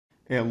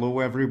Hello,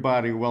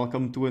 everybody.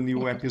 Welcome to a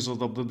new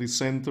episode of the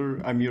Dissenter.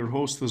 I'm your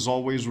host, as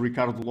always,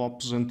 Ricardo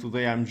Lopes, and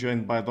today I'm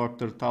joined by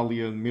Dr.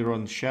 Talya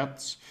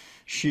Miron-Shatz.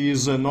 She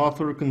is an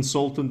author,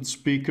 consultant,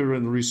 speaker,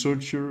 and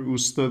researcher who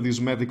studies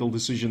medical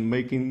decision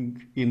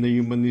making in a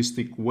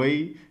humanistic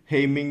way,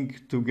 aiming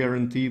to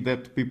guarantee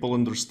that people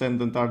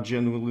understand and are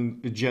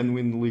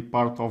genuinely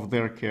part of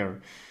their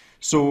care.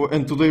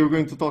 And today we're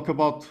going to talk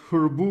about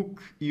her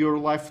book, Your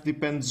Life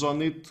Depends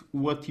on It,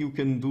 What You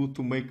Can Do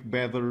to Make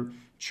Better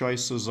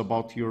Choices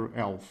About Your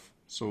Health.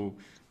 So,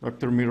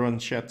 Dr.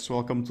 Miron-Shatz,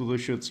 welcome to the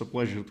show. It's a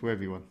pleasure to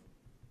have you on.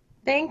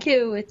 Thank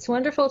you. It's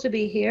wonderful to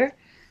be here.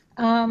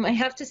 I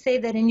have to say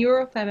that in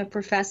Europe, I'm a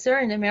professor.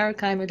 In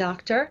America, I'm a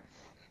doctor.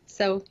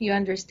 So you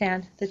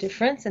understand the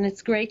difference, and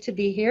it's great to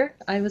be here.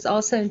 I was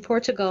also in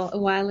Portugal a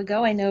while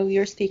ago. I know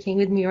you're speaking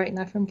with me right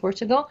now from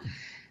Portugal.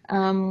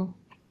 And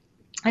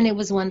it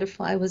was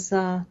wonderful. I was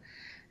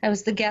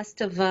the guest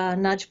of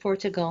Nudge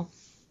Portugal.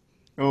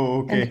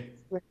 Oh, okay.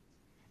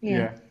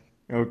 Yeah.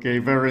 Okay,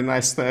 very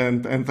nice.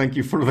 And thank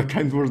you for the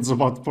kind words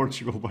about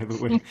Portugal, by the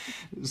way.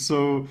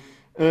 So,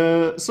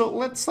 so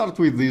let's start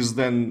with this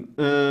then.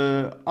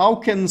 How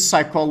can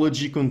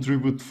psychology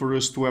contribute for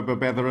us to have a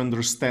better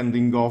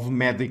understanding of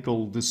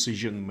medical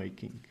decision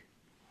making?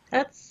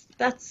 That's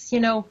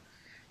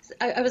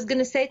I was going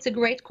to say it's a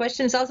great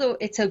question.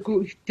 It's a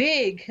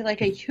big, like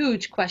a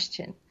huge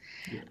question.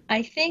 Yeah.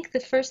 I think the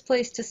first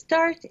place to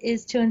start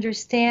is to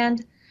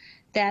understand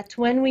that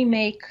when we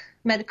make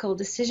medical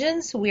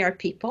decisions, we are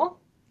people,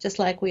 just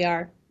like we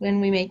are when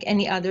we make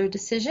any other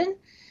decision.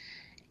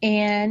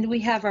 And we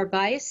have our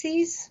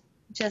biases,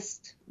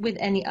 just with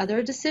any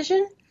other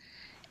decision.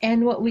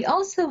 And what we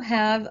also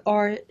have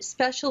are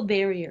special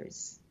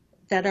barriers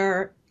that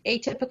are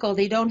atypical.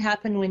 They don't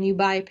happen when you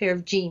buy a pair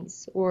of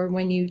jeans or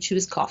when you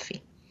choose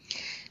coffee.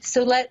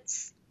 So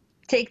let's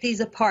take these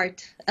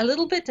apart a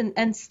little bit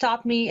and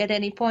stop me at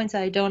any point so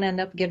I don't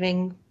end up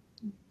giving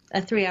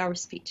a 3-hour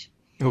speech.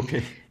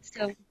 Okay.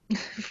 So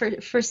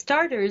for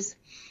starters,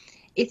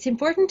 it's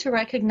important to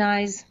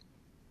recognize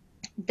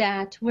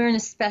that we're in a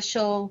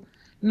special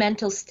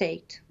mental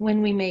state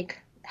when we make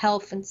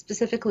health and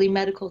specifically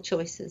medical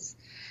choices.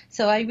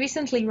 So I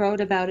recently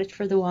wrote about it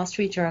for the Wall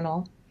Street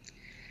Journal.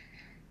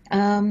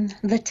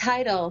 The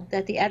title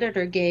that the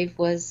editor gave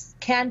was,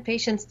 "Can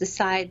Patients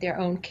Decide Their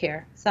Own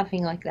Care?"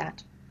 Something like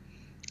that.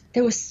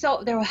 There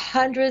were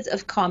hundreds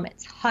of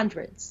comments,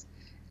 hundreds.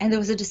 And there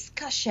was a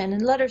discussion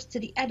and letters to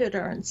the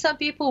editor. And some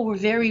people were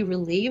very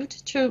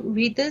relieved to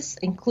read this,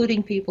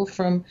 including people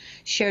from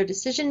Shared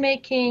Decision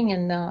Making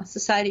and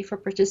Society for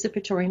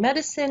Participatory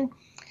Medicine.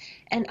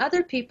 And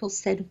other people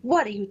said,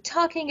 "What are you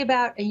talking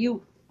about? Are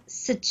you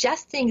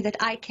suggesting that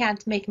I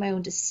can't make my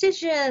own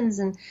decisions?"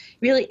 And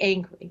really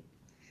angry.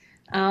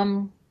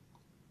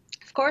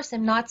 Of course,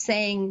 I'm not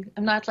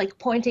like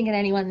pointing at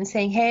anyone and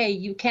saying, "Hey,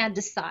 you can't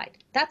decide."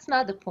 That's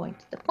not the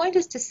point. The point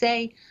is to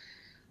say,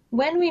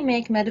 when we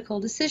make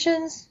medical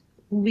decisions,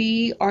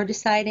 we are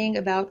deciding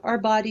about our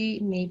body,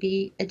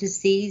 maybe a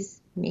disease,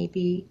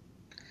 maybe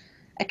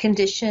a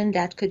condition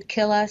that could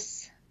kill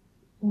us.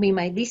 We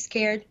might be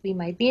scared, we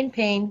might be in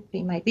pain,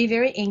 we might be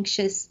very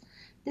anxious.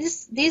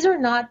 These are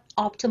not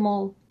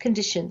optimal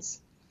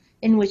conditions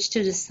in which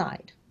to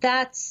decide.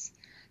 That's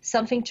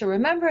something to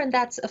remember, and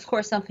that's, of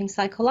course, something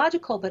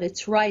psychological, but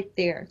it's right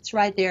there. It's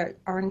right there,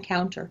 our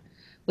encounter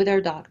with our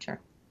doctor.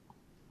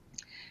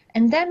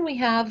 And then we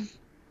have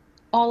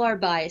all our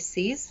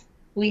biases.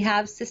 We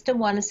have system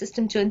 1 and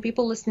system 2, and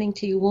people listening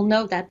to you will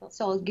know that,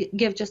 so I'll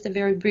give just a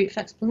very brief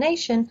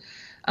explanation.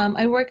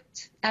 I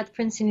worked at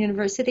Princeton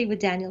University with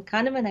Daniel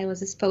Kahneman. I was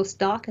his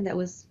postdoc, and that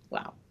was,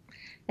 wow,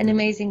 an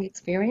amazing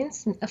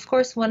experience. And of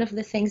course, one of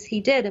the things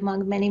he did,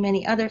 among many,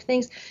 many other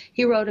things,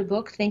 he wrote a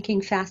book, Thinking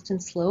Fast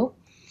and Slow.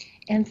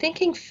 And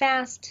thinking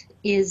fast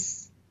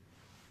is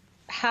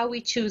how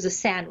we choose a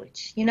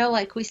sandwich. You know,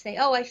 like we say,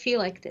 "Oh, I feel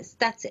like this."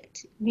 That's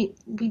it. We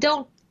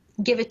don't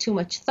give it too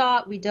much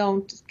thought. We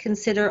don't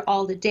consider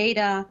all the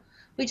data.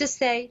 We just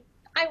say,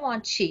 "I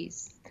want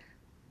cheese."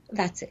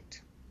 That's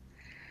it.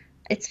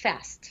 It's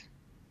fast.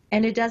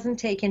 And it doesn't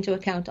take into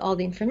account all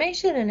the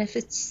information. And if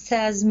it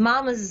says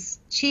Mama's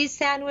cheese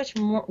sandwich,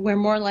 we're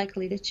more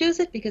likely to choose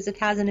it because it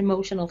has an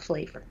emotional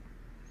flavor.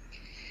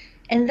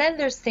 And then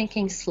there's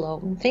thinking slow.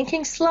 In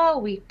thinking slow,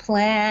 we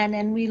plan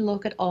and we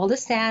look at all the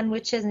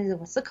sandwiches and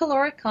what's the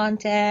caloric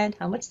content,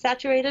 how much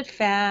saturated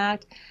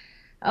fat.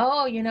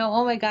 Oh,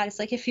 oh my God, it's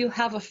like if you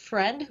have a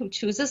friend who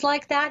chooses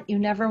like that, you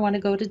never want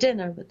to go to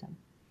dinner with them.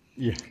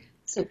 Yeah.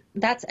 So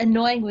that's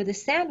annoying with a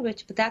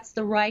sandwich, but that's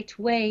the right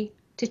way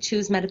to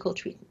choose medical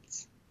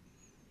treatments.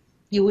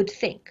 You would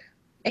think,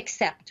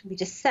 except we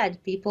just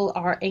said people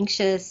are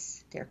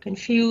anxious, they're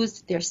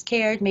confused, they're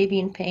scared, maybe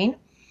in pain.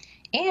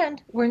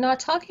 And we're not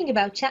talking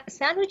about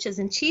sandwiches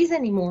and cheese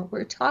anymore.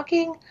 We're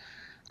talking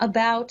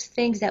about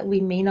things that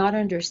we may not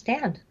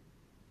understand.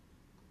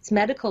 It's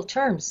medical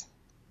terms.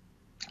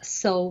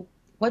 So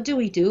what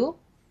do?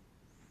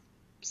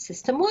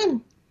 System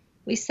 1.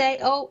 We say,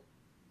 "Oh,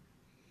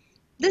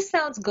 this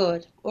sounds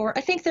good," or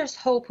 "I think there's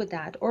hope with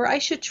that," or "I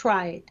should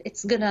try it.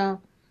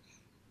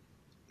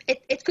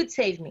 it could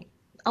save me.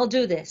 I'll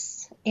do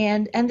this.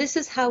 And this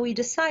is how we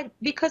decide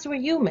because we're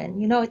human.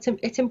 You know,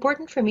 it's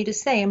important for me to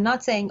say, I'm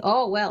not saying,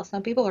 oh, well,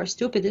 some people are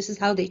stupid. This is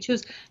how they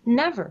choose.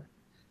 Never,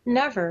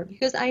 never,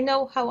 because I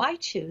know how I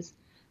choose.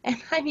 And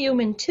I'm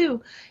human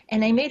too.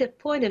 And I made a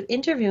point of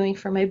interviewing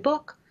for my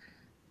book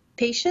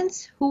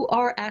patients who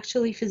are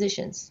actually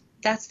physicians.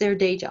 That's their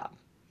day job.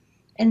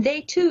 And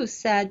they too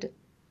said,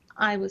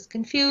 I was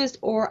confused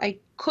or I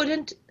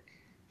couldn't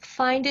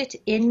find it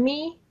in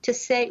me to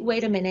say,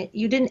 wait a minute,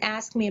 you didn't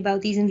ask me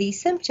about these and these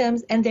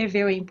symptoms, and they're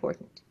very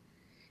important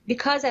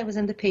because I was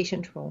in the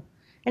patient role.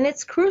 And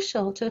it's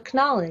crucial to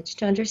acknowledge,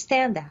 to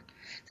understand that.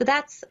 So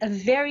that's a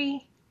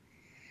very,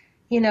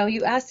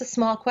 you asked a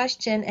small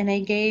question and I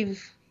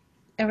gave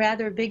a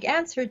rather big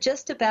answer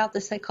just about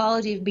the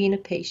psychology of being a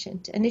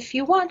patient. And if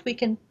you want, we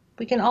can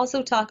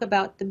also talk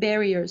about the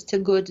barriers to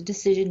good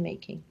decision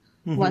making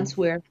once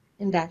we're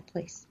in that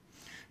place.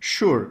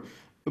 Sure.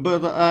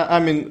 But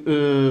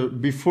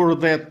before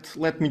that,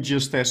 let me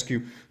just ask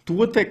you, to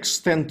what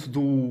extent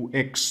do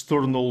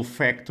external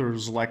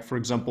factors, like, for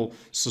example,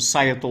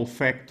 societal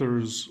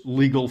factors,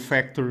 legal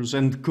factors,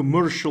 and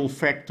commercial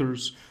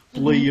factors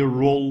play a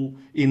role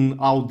in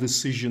how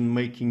decision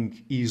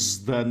making is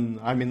done?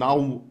 I mean,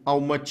 how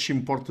much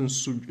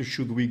importance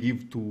should we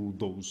give to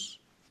those?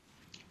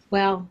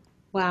 Well,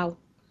 wow.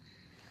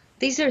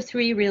 These are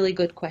three really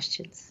good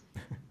questions.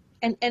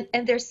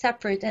 And they're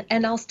separate.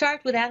 And I'll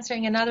start with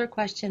answering another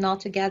question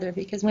altogether,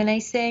 because when I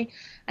say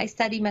I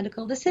study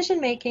medical decision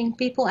making,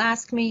 people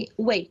ask me,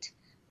 wait,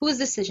 who is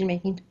decision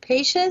making, the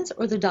patients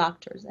or the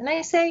doctors? And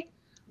I say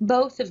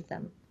both of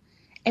them.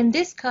 And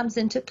this comes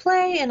into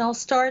play, and I'll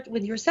start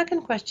with your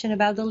second question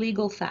about the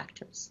legal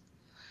factors.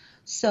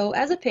 So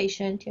as a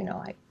patient,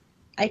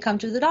 I come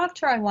to the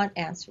doctor, I want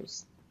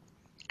answers.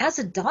 As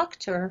a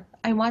doctor,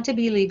 I want to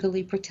be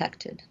legally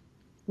protected.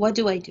 What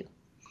do?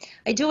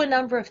 I do a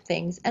number of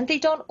things, and they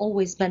don't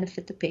always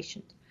benefit the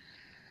patient.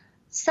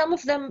 Some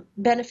of them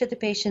benefit the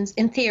patients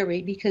in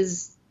theory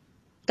because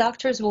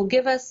doctors will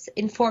give us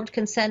informed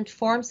consent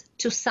forms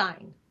to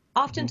sign,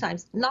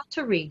 oftentimes not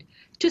to read,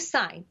 to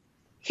sign.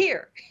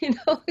 Here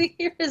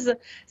is a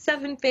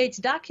 7-page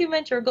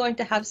document. You're going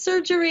to have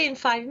surgery in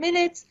 5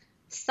 minutes.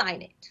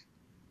 Sign it.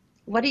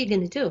 What are you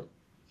going to do?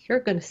 You're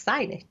going to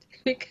sign it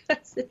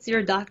because it's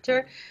your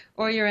doctor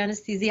or your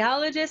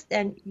anesthesiologist.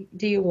 And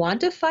do you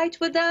want to fight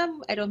with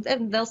them?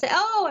 And they'll say,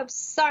 oh, I'm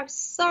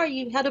sorry,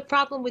 you had a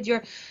problem with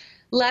your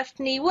left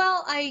knee.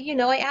 Well, I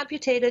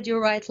amputated your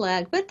right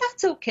leg, but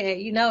that's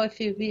okay.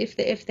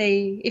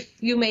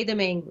 If you made them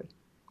angry.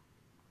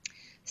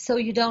 So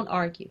you don't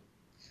argue.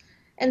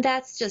 And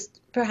that's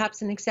just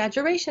perhaps an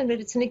exaggeration,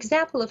 but it's an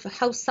example of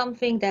how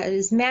something that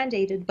is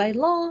mandated by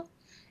law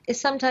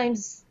is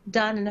sometimes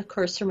done in a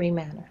cursory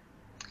manner.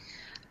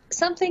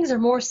 Some things are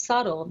more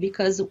subtle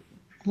because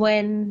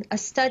when a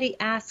study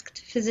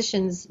asked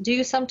physicians, do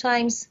you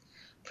sometimes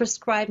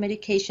prescribe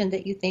medication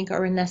that you think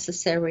are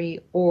unnecessary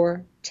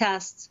or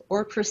tests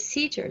or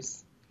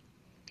procedures?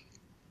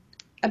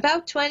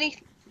 About 20%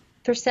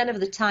 of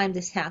the time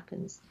this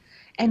happens.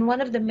 And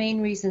one of the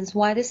main reasons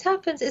why this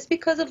happens is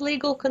because of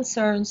legal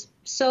concerns.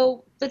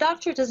 So the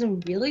doctor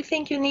doesn't really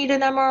think you need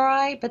an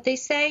MRI, but they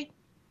say,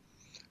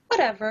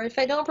 whatever, if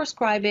I don't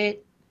prescribe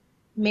it,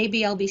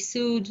 maybe I'll be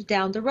sued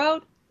down the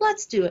road.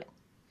 Let's do it.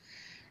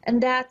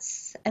 And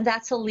that's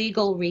a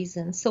legal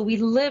reason. So we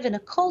live in a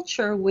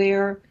culture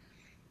where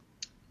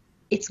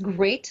it's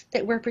great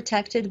that we're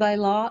protected by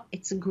law.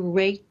 It's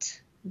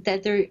great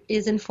that there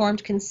is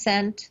informed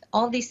consent.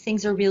 All these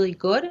things are really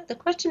good. The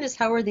question is,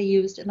 how are they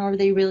used, and are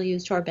they really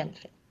used to our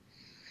benefit?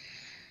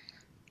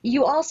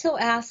 You also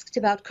asked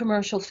about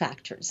commercial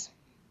factors.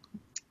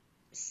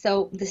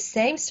 So the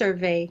same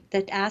survey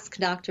that asked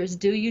doctors,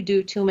 do you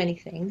do too many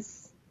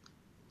things?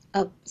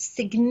 A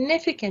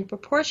significant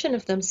proportion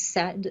of them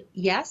said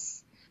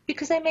yes,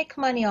 because I make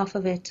money off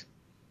of it.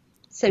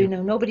 So,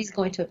 nobody's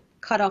going to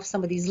cut off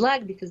somebody's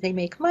leg because they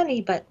make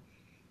money, but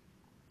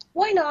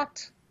why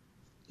not?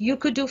 You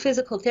could do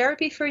physical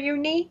therapy for your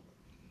knee.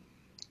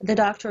 The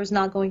doctor is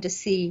not going to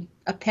see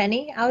a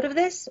penny out of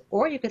this,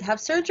 or you could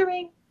have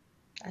surgery.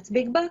 That's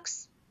big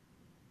bucks.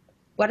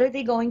 What are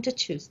they going to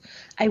choose?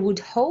 I would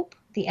hope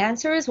the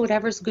answer is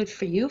whatever's good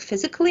for you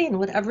physically and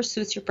whatever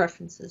suits your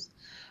preferences.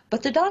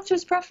 But the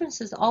doctor's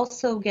preferences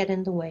also get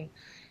in the way.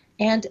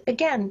 And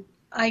again,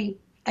 I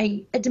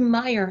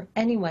admire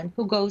anyone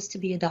who goes to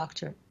be a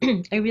doctor.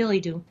 I really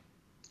do.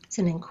 It's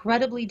an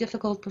incredibly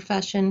difficult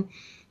profession.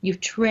 You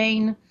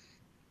train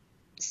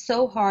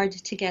so hard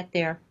to get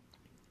there.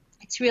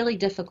 It's really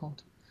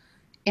difficult.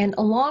 And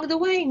along the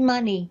way,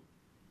 money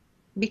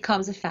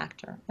becomes a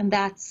factor. And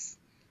that's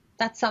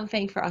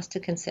something for us to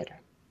consider.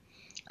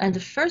 And the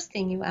first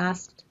thing you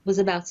asked was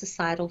about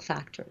societal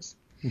factors.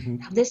 Mm-hmm.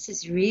 Now, this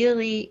is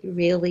really,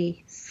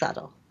 really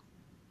subtle.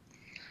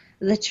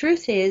 The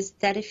truth is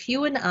that if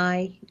you and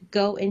I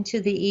go into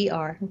the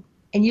ER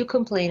and you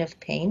complain of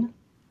pain,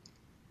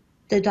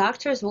 the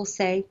doctors will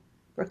say,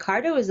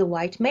 Ricardo is a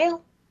white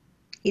male.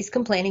 He's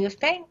complaining of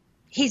pain.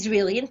 He's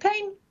really in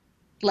pain.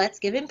 Let's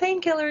give him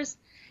painkillers.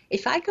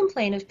 If I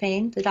complain of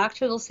pain, the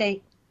doctor will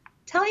say,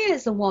 Talya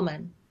is a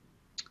woman.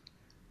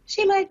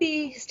 She might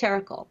be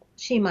hysterical.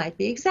 She might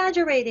be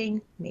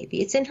exaggerating.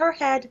 Maybe it's in her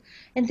head.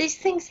 And these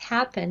things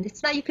happen.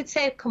 It's not, you could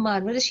say, come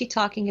on, what is she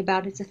talking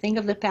about? It's a thing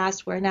of the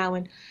past. We're now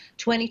in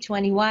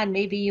 2021.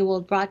 Maybe you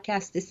will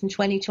broadcast this in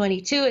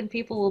 2022 and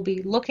people will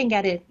be looking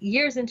at it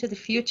years into the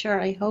future,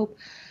 I hope.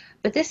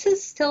 But this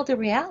is still the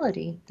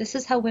reality. This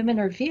is how women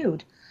are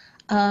viewed.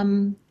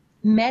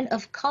 Men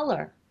of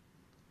color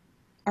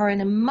are in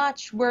a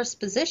much worse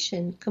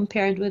position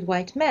compared with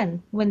white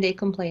men when they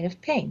complain of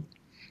pain.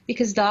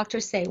 Because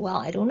doctors say, well,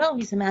 I don't know,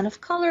 he's a man of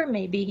color,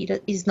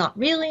 maybe he's not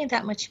really in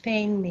that much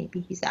pain,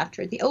 maybe he's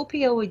after the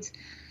opioids.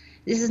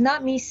 This is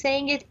not me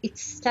saying it,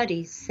 it's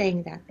studies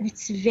saying that. And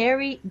it's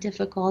very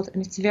difficult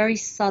and it's very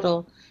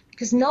subtle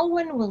because no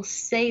one will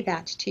say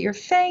that to your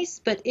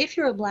face, but if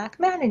you're a black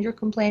man and you're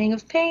complaining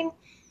of pain,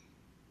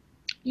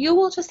 you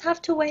will just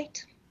have to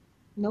wait.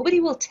 Nobody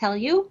will tell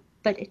you,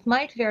 but it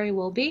might very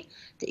well be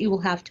that you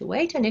will have to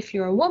wait. And if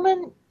you're a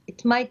woman,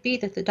 it might be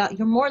that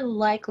you're more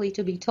likely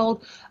to be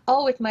told,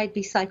 oh, it might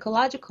be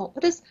psychological.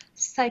 What does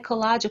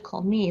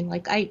psychological mean?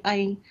 Like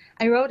I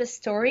wrote a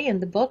story in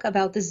the book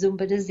about the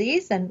Zumba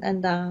disease,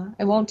 and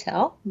I won't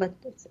tell, but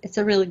it's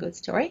a really good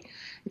story.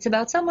 It's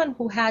about someone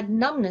who had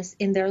numbness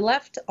in their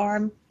left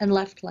arm and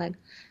left leg.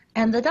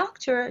 And the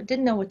doctor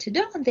didn't know what to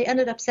do, and they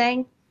ended up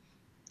saying,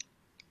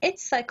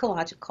 it's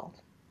psychological.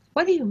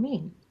 What do you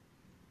mean?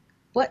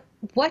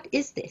 What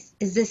is this?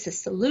 Is this a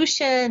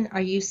solution? Are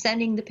you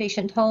sending the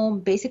patient home,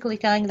 basically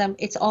telling them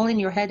it's all in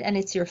your head and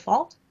it's your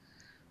fault?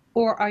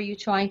 Or are you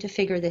trying to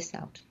figure this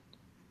out?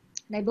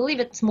 And I believe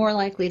it's more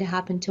likely to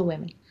happen to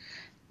women.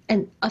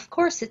 And of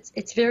course,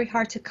 it's very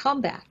hard to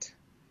combat.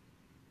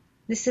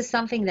 This is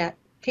something that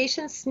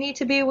patients need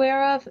to be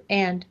aware of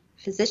and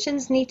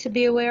physicians need to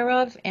be aware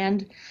of.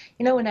 And,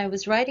 you know, when I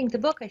was writing the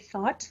book, I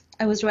thought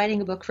I was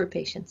writing a book for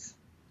patients.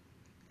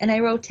 And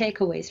I wrote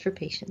takeaways for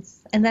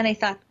patients. And then I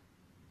thought,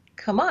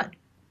 come on,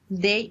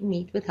 they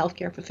meet with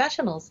healthcare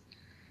professionals.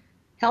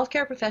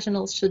 Healthcare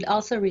professionals should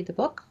also read the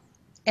book,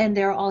 and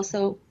there are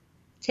also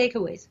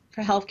takeaways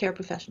for healthcare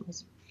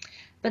professionals.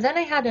 But then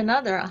I had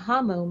another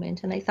aha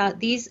moment, and I thought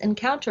these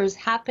encounters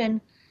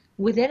happen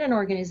within an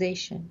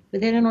organization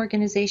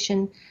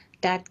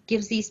that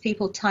gives these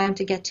people time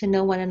to get to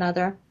know one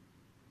another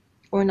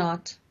or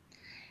not,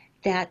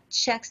 that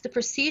checks the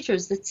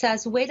procedures, that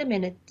says, wait a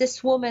minute,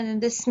 this woman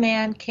and this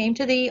man came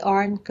to the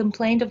ER and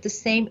complained of the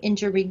same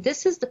injury.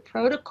 This is the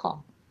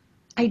protocol.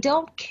 I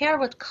don't care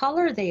what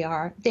color they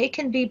are. They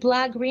can be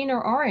black, green,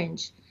 or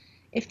orange.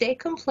 If they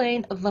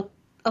complain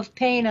of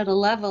pain at a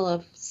level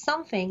of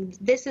something,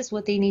 this is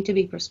what they need to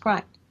be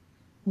prescribed.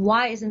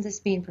 Why isn't this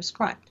being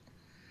prescribed?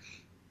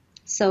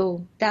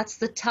 So that's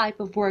the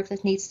type of work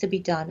that needs to be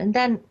done. And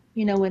then,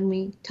 you know, when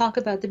we talk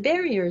about the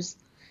barriers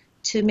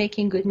to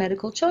making good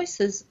medical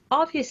choices,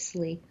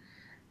 obviously,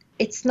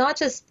 it's not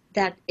just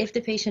that if the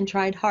patient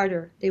tried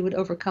harder, they would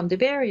overcome the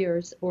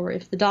barriers, or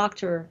if the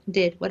doctor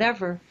did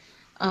whatever,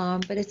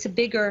 but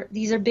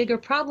these are bigger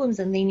problems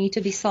and they need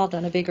to be solved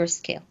on a bigger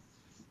scale.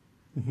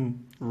 Mm-hmm.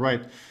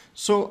 Right.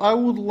 So I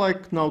would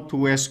like now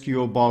to ask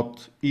you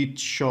about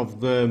each of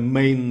the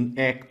main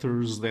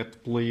actors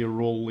that play a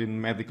role in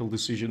medical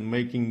decision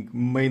making,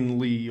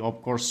 mainly,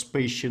 of course,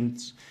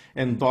 patients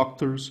and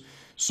doctors.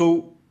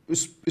 So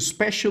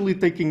especially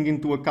taking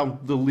into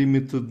account the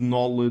limited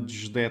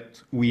knowledge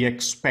that we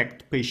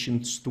expect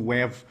patients to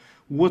have,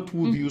 what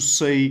would you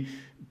say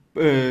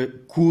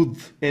could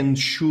and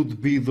should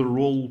be the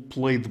role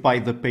played by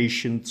the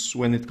patients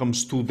when it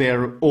comes to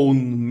their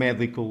own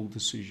medical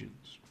decisions?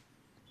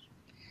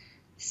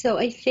 So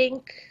I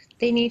think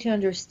they need to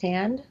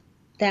understand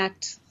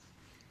that,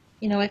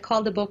 you know, I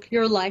call the book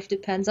Your Life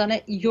Depends on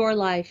It, your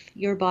life,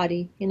 your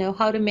body, you know,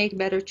 how to make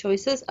better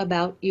choices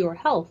about your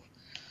health.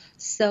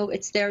 So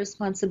it's their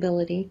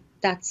responsibility.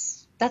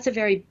 That's a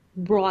very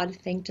broad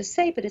thing to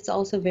say, but it's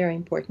also very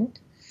important.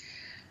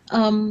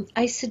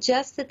 I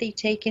suggest that they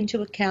take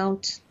into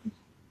account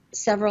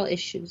several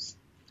issues.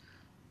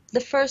 The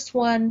first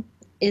one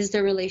is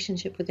their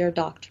relationship with their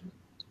doctor.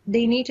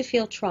 They need to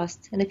feel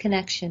trust and a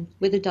connection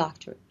with the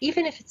doctor,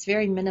 even if it's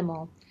very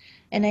minimal.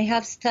 And I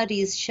have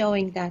studies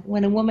showing that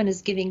when a woman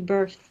is giving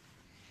birth,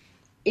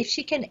 if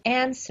she can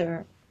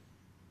answer,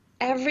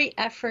 every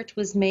effort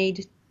was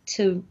made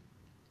to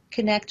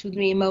connect with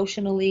me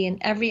emotionally, and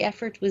every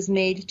effort was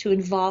made to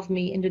involve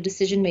me in the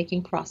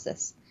decision-making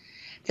process,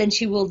 then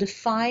she will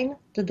define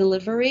the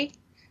delivery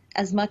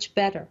as much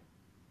better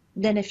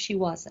than if she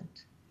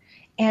wasn't.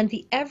 And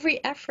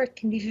every effort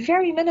can be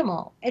very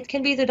minimal. It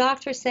can be the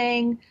doctor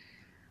saying,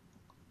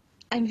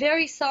 I'm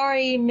very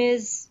sorry,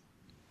 Ms.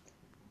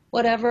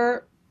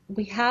 Whatever,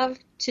 we have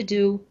to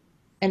do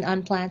an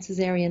unplanned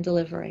cesarean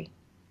delivery.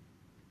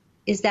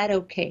 Is that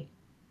okay?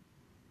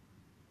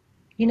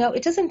 You know,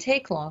 it doesn't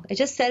take long. I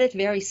just said it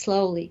very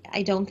slowly.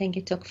 I don't think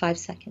it took 5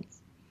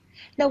 seconds.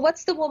 Now,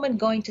 what's the woman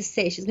going to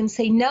say? She's going to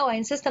say, no, I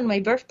insist on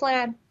my birth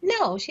plan.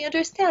 No, she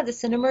understands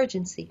it's an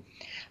emergency.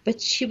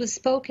 But she was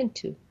spoken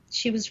to.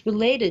 She was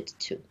related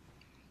to.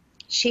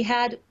 She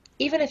had,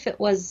 even if it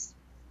was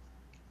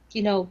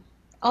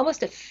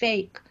almost a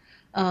fake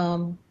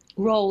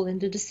role in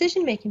the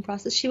decision-making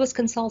process, she was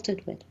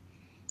consulted with.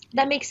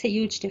 That makes a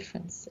huge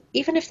difference.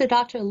 Even if the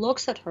doctor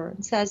looks at her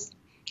and says,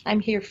 I'm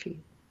here for you.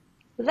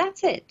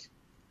 That's it.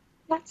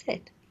 That's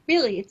it.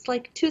 Really, it's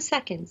like 2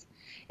 seconds.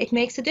 It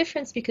makes a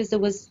difference because there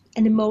was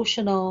an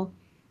emotional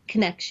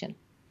connection.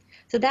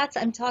 So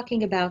I'm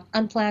talking about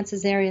unplanned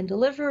cesarean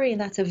delivery, and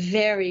that's a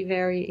very,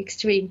 very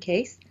extreme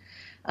case.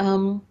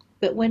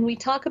 But when we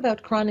talk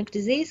about chronic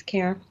disease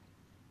care,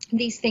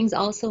 these things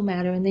also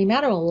matter, and they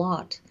matter a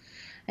lot.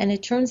 And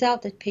it turns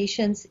out that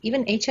patients,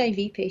 even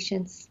HIV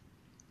patients,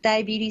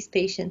 diabetes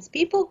patients,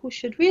 people who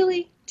should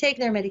really take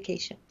their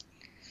medication,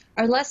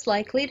 are less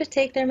likely to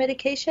take their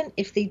medication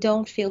if they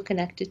don't feel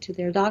connected to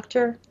their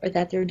doctor, or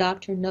that their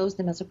doctor knows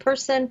them as a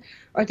person,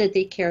 or that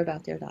they care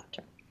about their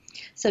doctor.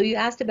 So you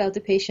asked about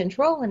the patient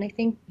role, and I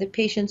think the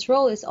patient's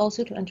role is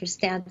also to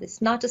understand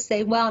this, not to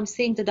say, well, I'm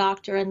seeing the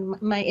doctor,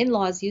 and my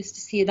in-laws used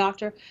to see a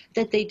doctor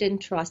that they didn't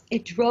trust.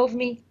 It drove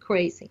me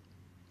crazy.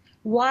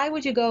 Why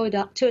would you go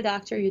to a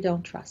doctor you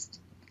don't trust?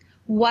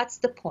 What's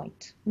the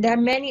point? There are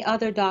many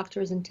other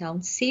doctors in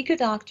town. Seek a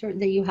doctor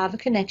that you have a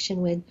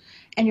connection with,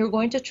 and you're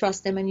going to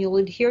trust them, and you'll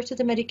adhere to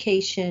the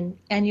medication,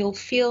 and you'll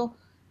feel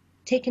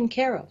taken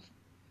care of.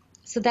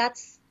 So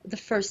that's the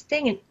first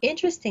thing. And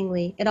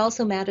interestingly, it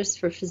also matters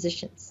for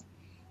physicians.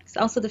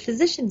 So also the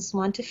physicians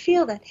want to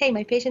feel that, hey,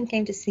 my patient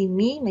came to see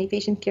me, my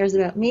patient cares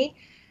about me,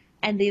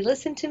 and they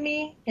listen to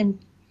me, and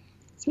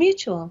it's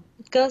mutual.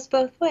 It goes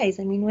both ways.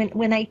 I mean,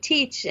 when I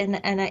teach, and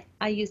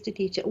I used to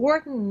teach at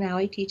Wharton, now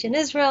I teach in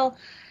Israel,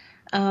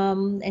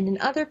 and in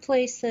other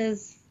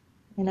places,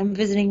 and I'm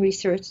visiting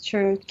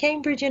researcher at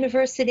Cambridge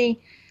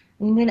University,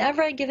 and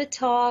whenever I give a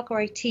talk or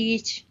I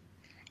teach,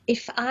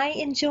 if I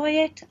enjoy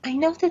it, I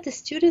know that the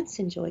students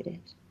enjoyed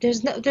it.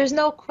 There's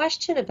no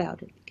question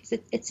about it, because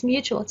it's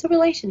mutual. It's a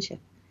relationship.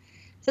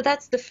 So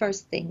that's the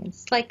first thing.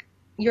 It's like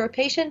you're a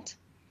patient,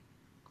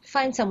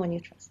 find someone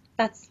you trust.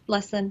 That's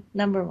lesson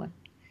number 1.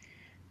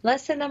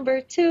 Lesson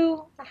number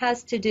 2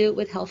 has to do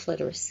with health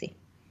literacy.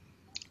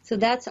 So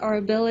that's our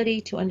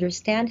ability to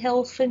understand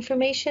health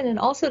information, and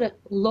also to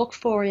look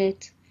for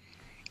it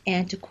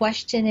and to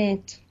question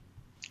it,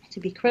 to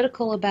be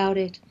critical about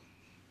it.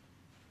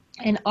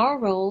 And our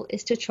role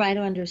is to try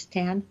to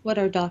understand what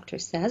our doctor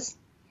says.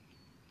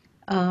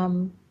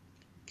 The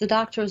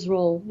doctor's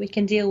role we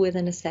can deal with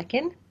in a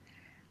second.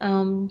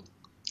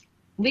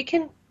 We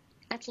can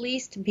at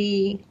least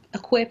be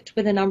equipped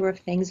with a number of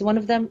things. One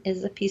of them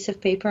is a piece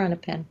of paper and a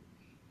pen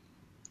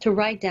to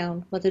write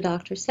down what the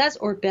doctor says,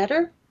 or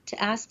better,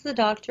 to ask the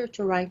doctor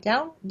to write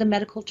down the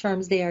medical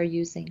terms they are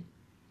using.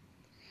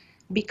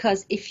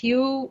 Because if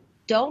you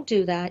don't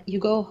do that, you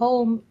go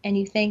home and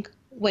you think,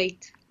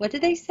 wait, what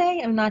did they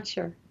say? I'm not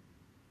sure.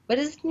 What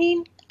does it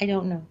mean? I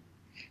don't know.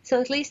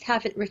 So at least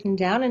have it written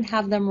down and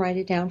have them write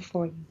it down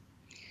for you.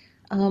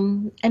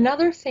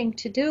 Another thing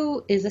to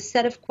do is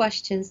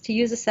to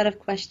use a set of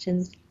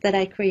questions that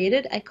I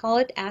created. I call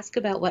it Ask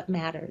About What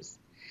Matters.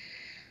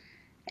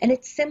 And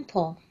it's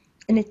simple.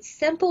 And it's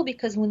simple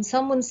because when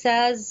someone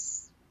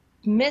says,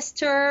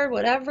 Mr.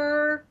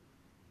 whatever,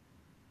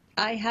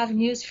 I have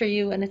news for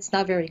you, and it's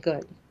not very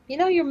good.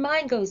 Your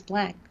mind goes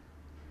blank,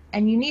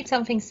 and you need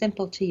something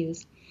simple to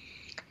use.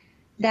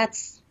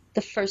 That's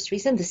the first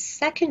reason. The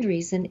second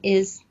reason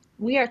is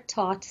we are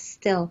taught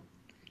still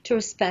to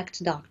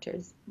respect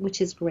doctors, which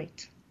is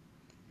great.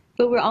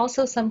 But we're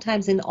also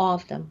sometimes in awe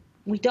of them.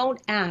 We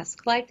don't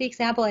ask, like the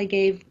example I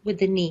gave with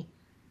the knee.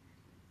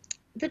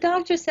 The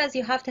doctor says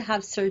you have to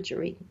have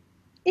surgery.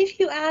 If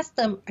you ask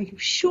them, are you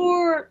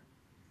sure?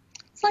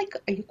 It's like,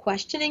 are you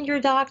questioning your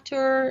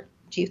doctor?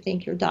 Do you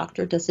think your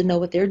doctor doesn't know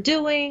what they're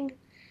doing?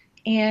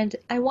 And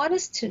I want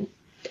us to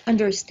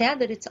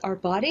understand that it's our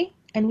body,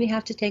 and we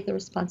have to take the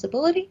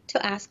responsibility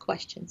to ask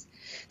questions.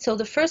 So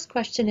the first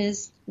question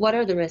is, what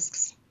are the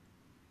risks?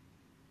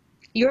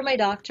 You're my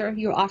doctor,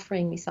 you're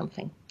offering me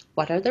something.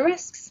 What are the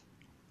risks?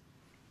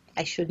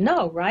 I should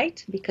know,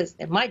 right? Because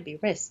there might be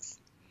risks.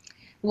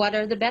 What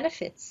are the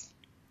benefits?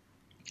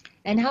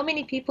 And how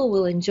many people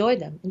will enjoy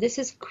them? And this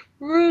is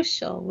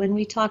crucial when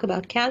we talk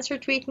about cancer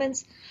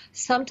treatments.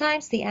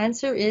 Sometimes the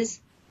answer is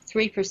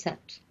 3%.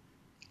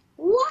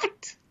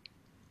 What?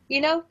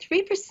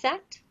 3%?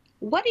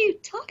 What are you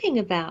talking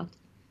about?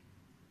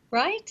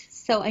 Right?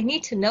 So I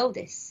need to know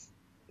this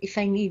if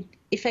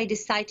I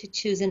decide to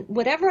choose, and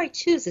whatever I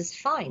choose is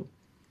fine.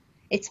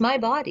 It's my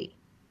body.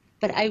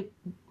 But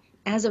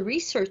as a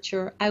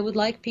researcher, I would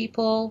like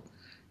people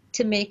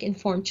to make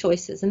informed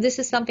choices. And this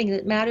is something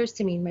that matters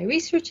to me in my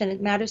research, and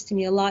it matters to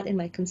me a lot in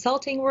my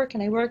consulting work.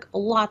 And I work a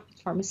lot with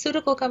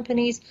pharmaceutical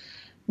companies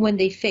when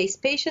they face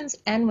patients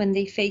and when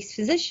they face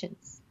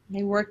physicians. And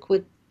I work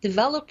with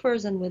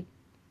developers and with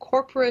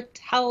corporate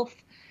health.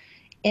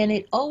 And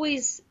it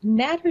always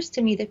matters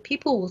to me that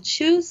people will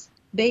choose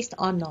based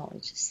on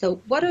knowledge. So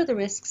what are the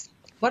risks?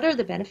 What are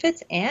the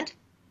benefits? And,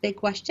 big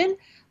question,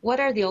 what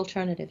are the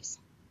alternatives?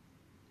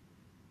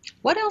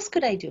 What else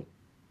could I do?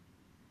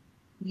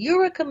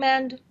 You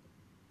recommend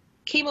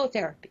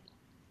chemotherapy.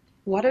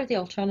 What are the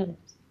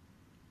alternatives?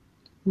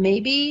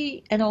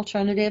 Maybe an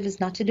alternative is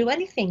not to do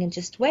anything and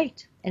just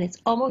wait, and it's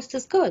almost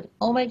as good.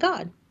 Oh my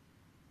God.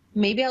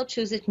 Maybe I'll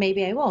choose it,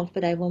 maybe I won't,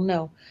 but I will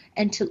know.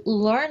 And to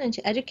learn and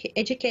to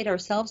educate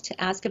ourselves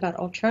to ask about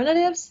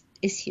alternatives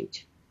is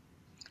huge.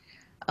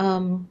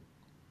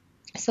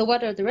 So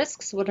what are the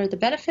risks? What are the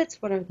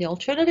benefits? What are the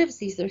alternatives?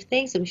 These are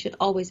things that we should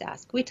always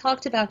ask. We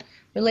talked about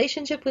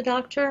relationship with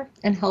doctor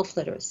and health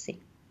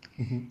literacy.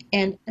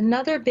 And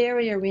another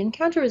barrier we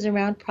encounter is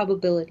around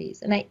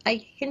probabilities. And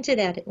I hinted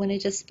at it when I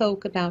just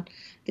spoke about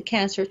the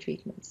cancer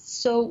treatments.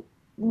 So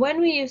when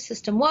we use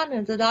system one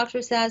and the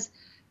doctor says,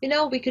 you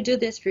know, we could do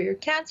this for your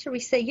cancer, we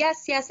say,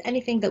 yes, yes,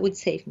 anything that would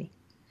save me.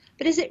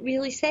 But is it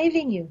really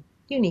saving you?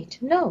 You need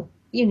to know.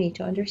 You need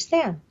to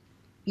understand.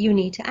 You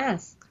need to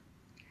ask.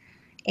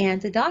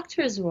 And the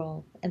doctor's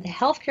role and the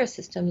healthcare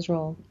system's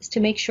role is to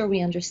make sure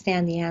we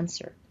understand the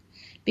answer.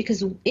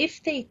 Because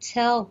if they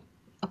tell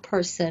a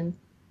person,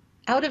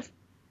 out of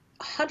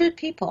 100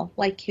 people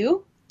like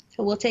you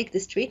who will take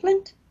this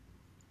treatment,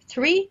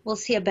 3 will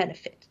see a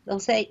benefit. They'll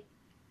say,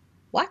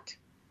 what?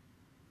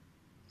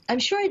 I'm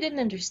sure I didn't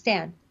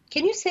understand.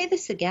 Can you say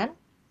this again?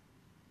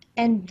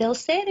 And they'll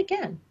say it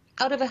again.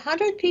 Out of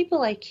 100 people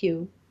like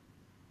you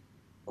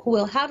who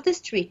will have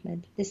this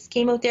treatment, this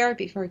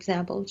chemotherapy, for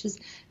example, which is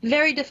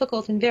very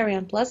difficult and very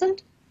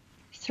unpleasant,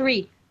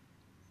 3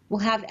 will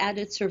have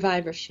added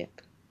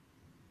survivorship.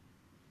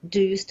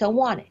 Do you still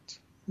want it?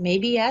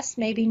 Maybe yes,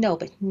 maybe no,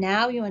 but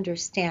now you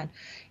understand.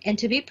 And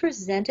to be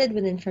presented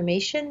with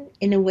information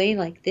in a way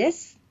like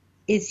this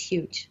is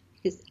huge,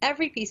 because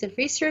every piece of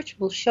research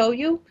will show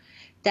you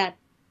that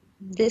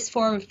this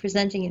form of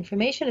presenting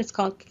information, it's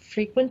called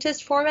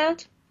frequentist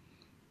format,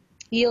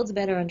 yields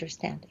better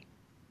understanding.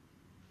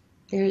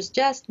 There's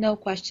just no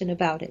question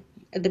about it.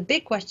 The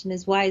big question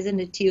is, why isn't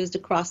it used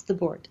across the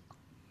board?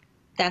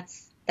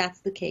 That's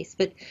the case.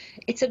 But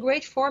it's a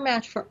great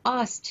format for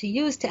us to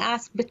use to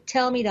ask, but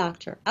tell me,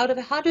 doctor, out of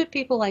 100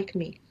 people like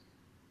me,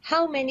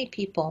 how many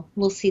people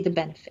will see the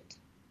benefit?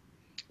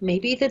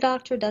 Maybe the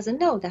doctor doesn't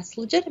know. That's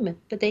legitimate,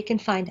 but they can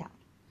find out.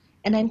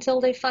 And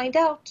until they find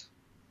out,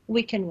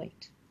 we can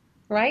wait,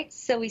 right?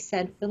 So we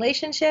said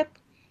relationship,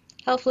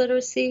 health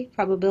literacy,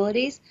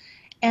 probabilities.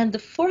 And the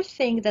fourth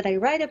thing that I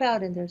write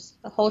about, and there's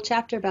a whole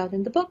chapter about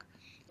in the book,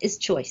 is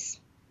choice.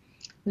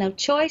 Now,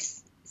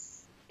 choice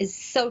is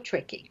so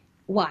tricky.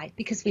 Why?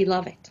 Because we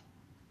love it.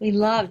 We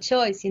love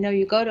choice. You know,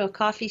 you go to a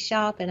coffee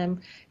shop, and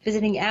I'm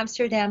visiting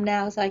Amsterdam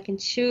now, so I can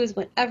choose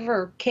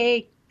whatever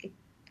cake.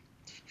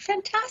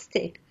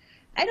 Fantastic.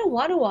 I don't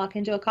want to walk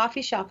into a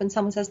coffee shop and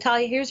someone says,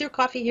 Talya, here's your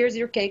coffee, here's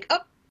your cake. Oh,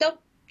 don't,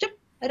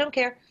 I don't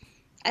care.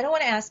 I don't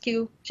want to ask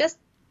you. Just,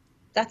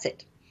 that's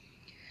it.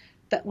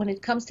 But when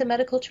it comes to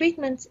medical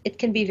treatments, it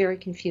can be very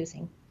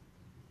confusing.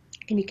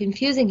 It can be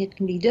confusing, it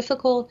can be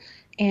difficult.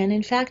 And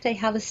in fact, I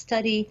have a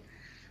study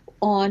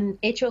on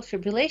atrial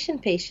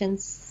fibrillation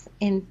patients,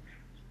 and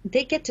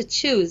they get to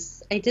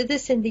choose. I did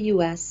this in the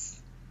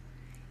US,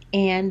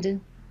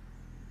 and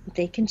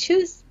they can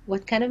choose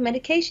what kind of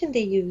medication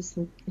they use.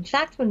 In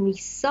fact, when we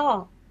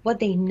saw what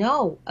they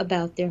know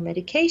about their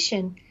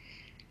medication,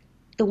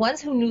 the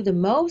ones who knew the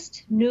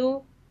most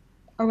knew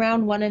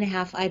around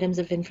 1.5 items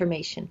of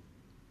information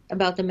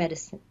about the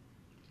medicine.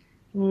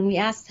 And when we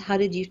asked, how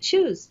did you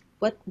choose?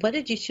 What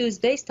did you choose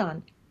based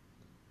on?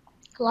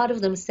 A lot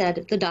of them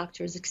said the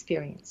doctor's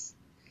experience.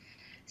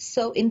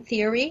 So in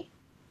theory,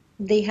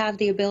 they have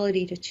the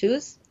ability to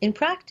choose. In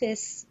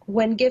practice,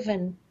 when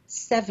given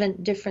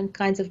 7 different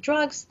kinds of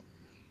drugs,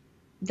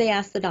 they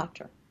ask the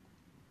doctor,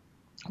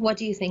 what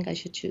do you think I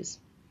should choose?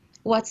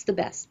 What's the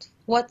best?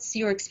 What's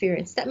your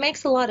experience? That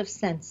makes a lot of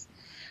sense.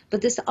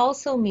 But this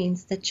also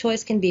means that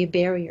choice can be a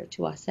barrier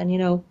to us. And you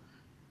know,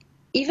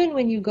 even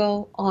when you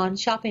go on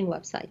shopping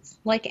websites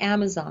like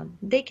Amazon,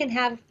 they can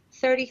have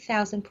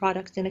 30,000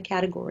 products in a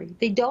category.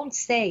 They don't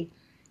say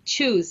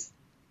choose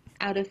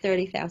out of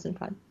 30,000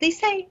 products. They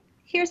say,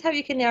 here's how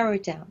you can narrow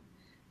it down.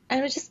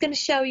 And we're just going to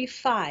show you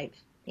 5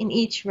 in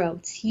each row.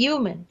 It's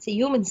human. It's a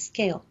human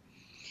scale.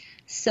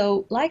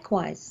 So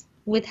likewise,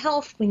 with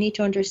health, we need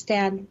to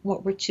understand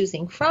what we're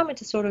choosing from and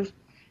to sort of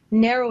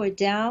narrow it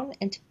down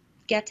and to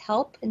get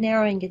help in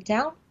narrowing it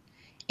down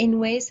in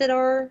ways that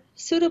are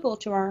suitable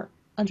to our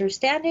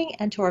understanding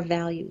and to our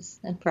values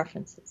and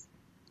preferences.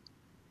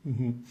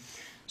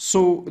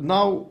 So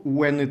now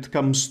when it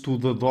comes to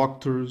the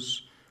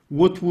doctors,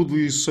 what would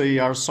you say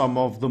are some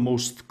of the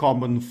most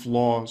common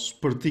flaws,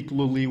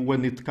 particularly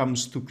when it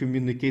comes to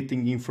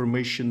communicating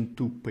information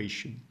to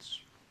patients?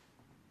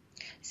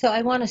 So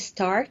I want to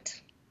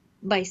start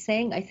by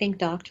saying I think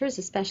doctors,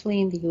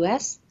 especially in the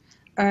US,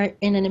 are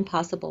in an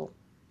impossible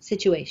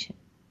situation,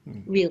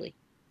 really.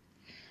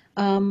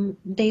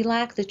 They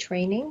lack the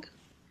training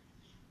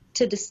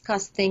to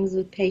discuss things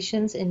with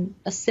patients in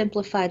a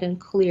simplified and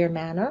clear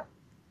manner.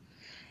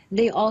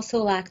 They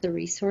also lack the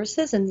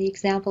resources, and the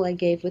example I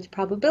gave with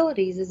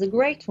probabilities is a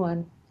great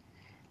one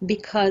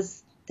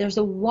because there's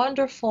a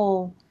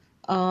wonderful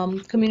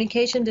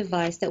communication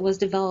device that was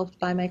developed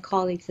by my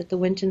colleagues at the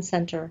Winton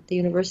Center at the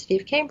University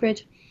of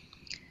Cambridge,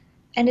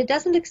 and it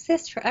doesn't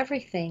exist for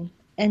everything.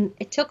 And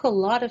it took a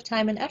lot of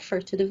time and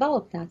effort to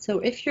develop that. So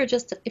if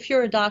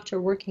you're a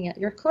doctor working at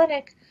your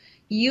clinic,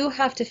 you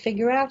have to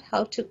figure out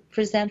how to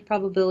present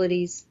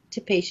probabilities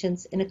to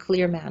patients in a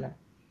clear manner.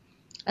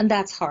 And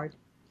that's hard.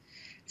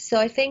 So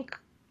I think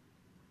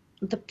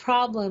the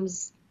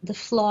problems, the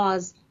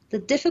flaws, the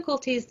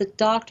difficulties that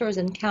doctors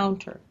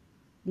encounter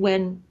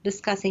when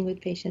discussing with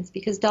patients,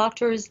 because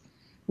doctors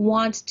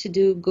want to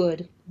do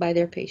good by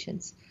their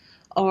patients,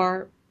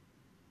 are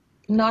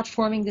not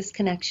forming this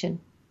connection,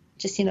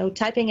 just,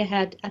 typing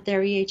ahead at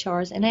their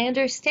EHRs. And I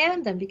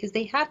understand them because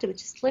they have to, but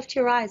just lift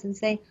your eyes and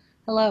say,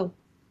 hello,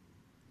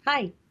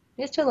 hi,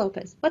 Mr.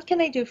 Lopez, what can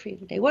I do for you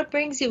today? What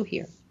brings you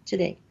here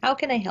today? How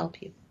can I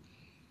help you?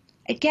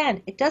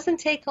 Again, it doesn't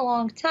take a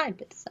long time,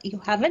 but you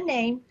have a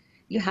name,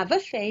 you have a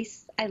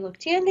face, I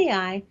looked you in the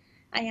eye,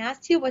 I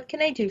asked you, what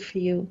can I do for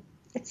you?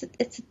 It's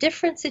a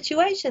different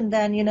situation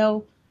than,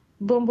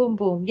 boom, boom,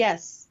 boom.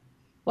 Yes.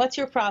 What's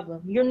your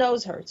problem? Your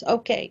nose hurts.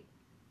 Okay.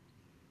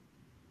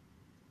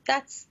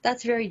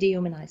 That's very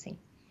dehumanizing.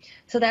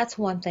 So that's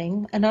one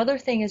thing. Another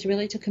thing is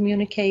really to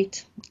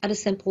communicate at a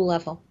simple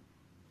level.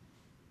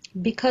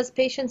 Because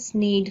patients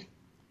need,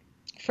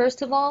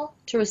 first of all,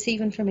 to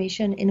receive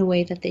information in a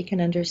way that they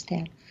can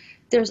understand.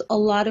 There's a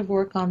lot of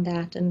work on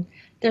that, and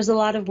there's a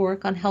lot of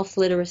work on health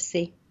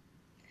literacy.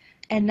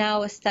 And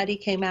now a study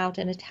came out,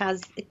 and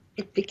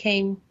it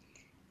became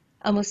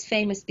almost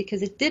famous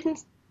because it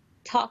didn't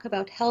talk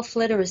about health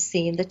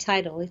literacy in the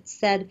title. It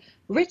said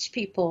rich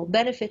people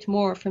benefit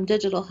more from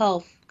digital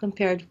health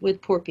compared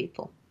with poor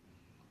people.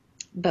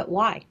 But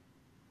why?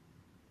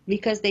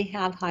 Because they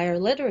have higher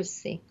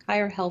literacy,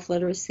 higher health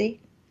literacy,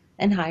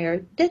 and higher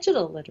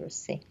digital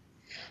literacy.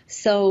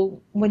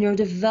 So when you're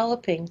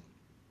developing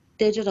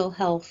digital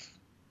health,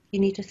 you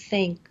need to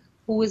think,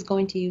 who is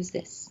going to use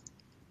this?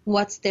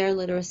 What's their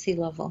literacy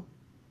level?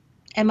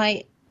 Am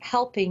I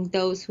helping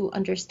those who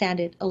understand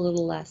it a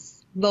little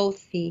less,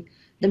 both the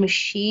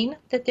machine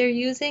that they're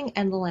using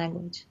and the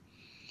language?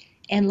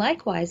 And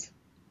likewise,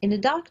 in a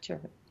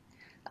doctor,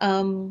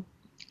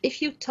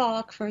 if you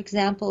talk, for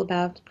example,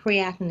 about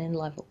creatinine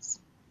levels,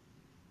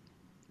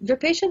 your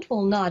patient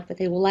will not, but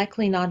they will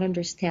likely not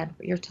understand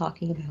what you're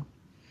talking about.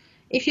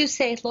 If you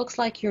say it looks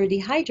like you're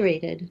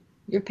dehydrated,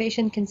 your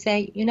patient can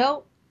say,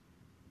 you're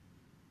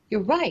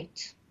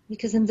right,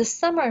 because in the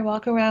summer I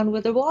walk around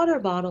with a water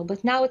bottle,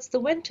 but now it's the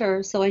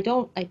winter, so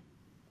oh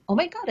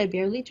my God, I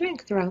barely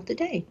drink throughout the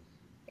day.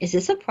 Is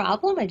this a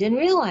problem? I didn't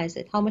realize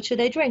it. How much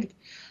should I drink?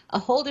 A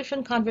whole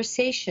different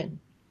conversation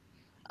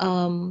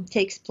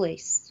takes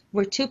place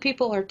where two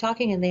people are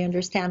talking and they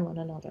understand one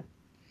another.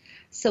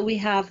 So we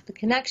have the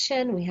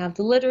connection, we have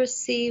the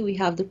literacy, we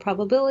have the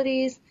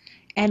probabilities,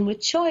 and with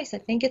choice, I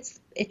think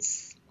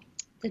it's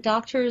the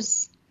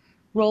doctor's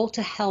role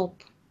to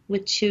help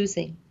with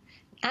choosing.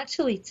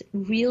 Actually, it's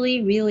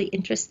really, really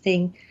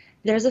interesting.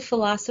 There's a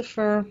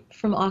philosopher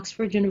from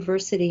Oxford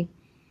University,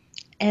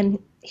 and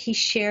he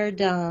shared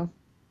a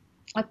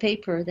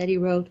paper that he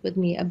wrote with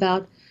me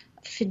about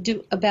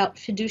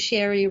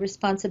fiduciary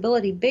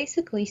responsibility,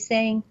 basically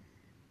saying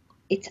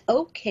it's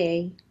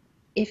okay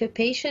if a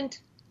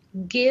patient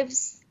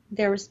gives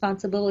their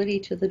responsibility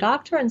to the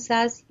doctor and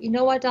says, you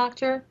know what,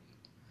 doctor,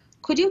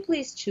 could you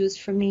please choose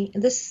for me?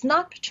 And this is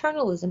not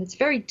paternalism. It's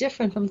very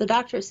different from the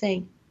doctor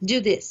saying, do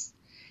this.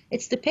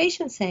 It's the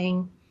patient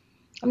saying,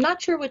 I'm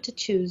not sure what to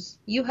choose.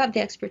 You have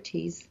the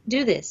expertise.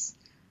 Do this.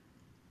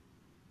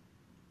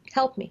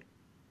 Help me,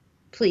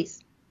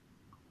 please.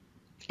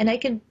 And I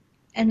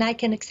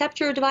can accept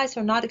your advice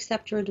or not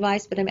accept your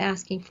advice, but I'm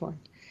asking for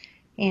it.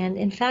 And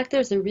in fact,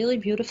 there's a really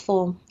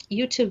beautiful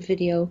YouTube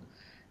video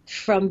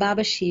from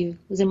Baba Shiv,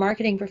 who's a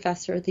marketing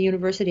professor at the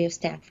University of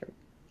Stanford.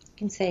 You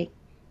can say,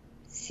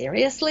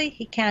 seriously,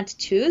 he can't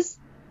choose?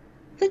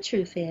 The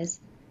truth is,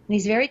 and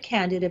he's very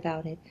candid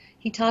about it,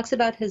 he talks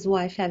about his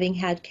wife having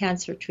had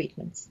cancer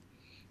treatments.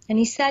 And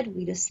he said,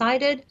 we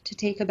decided to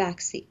take a back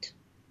seat.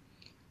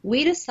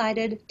 We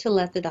decided to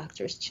let the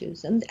doctors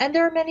choose. And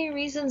there are many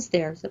reasons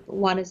there.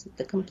 One is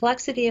the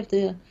complexity of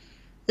the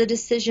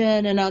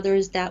decision, and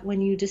others that when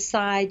you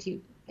decide,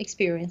 you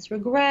experience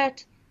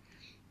regret.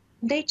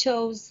 They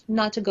chose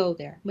not to go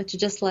there, but to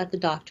just let the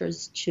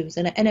doctors choose.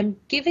 And I'm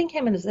giving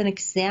him as an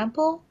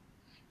example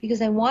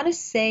because I want to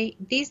say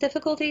these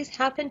difficulties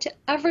happen to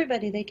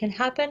everybody. They can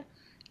happen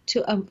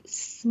to a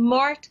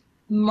smart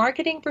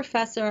marketing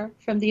professor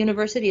from the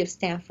University of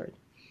Stanford.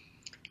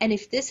 And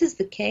if this is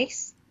the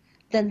case,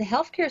 then the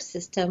healthcare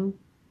system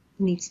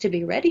needs to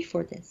be ready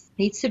for this,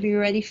 needs to be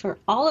ready for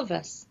all of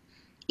us,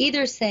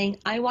 either saying,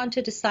 I want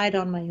to decide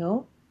on my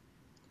own,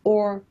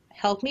 or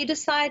help me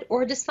decide,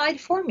 or decide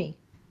for me.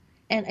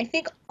 And I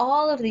think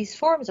all of these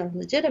forms are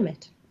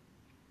legitimate.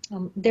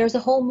 There's a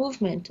whole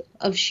movement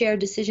of shared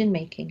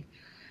decision-making.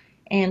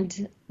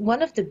 And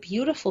one of the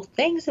beautiful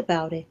things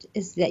about it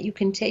is that you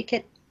can take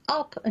it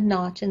up a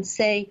notch and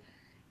say,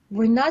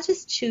 we're not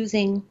just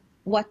choosing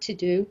what to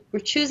do, we're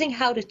choosing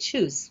how to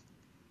choose.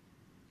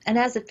 And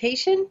as a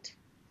patient,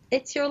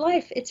 it's your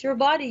life, it's your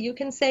body. You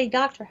can say,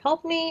 doctor,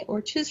 help me,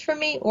 or choose for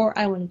me, or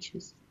I want to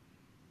choose.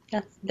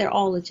 They're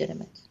all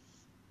legitimate.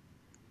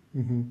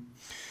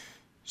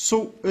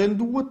 So,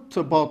 and what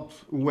about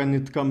when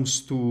it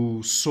comes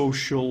to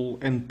social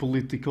and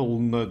political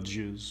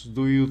nudges?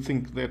 Do you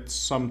think that's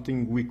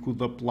something we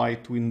could apply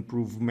to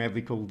improve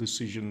medical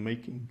decision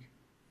making?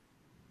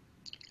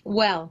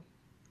 Well,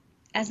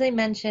 as I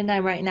mentioned,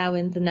 I'm right now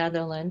in the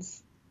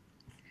Netherlands,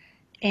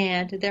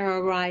 and there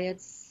are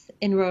riots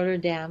in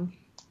Rotterdam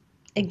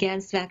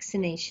against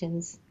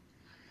vaccinations.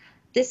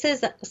 This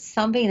is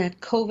something that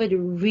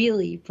COVID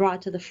really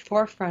brought to the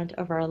forefront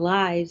of our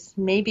lives.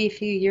 Maybe a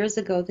few years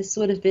ago, this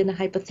would have been a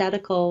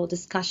hypothetical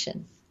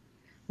discussion.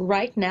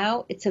 Right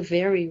now, it's a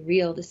very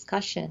real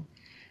discussion.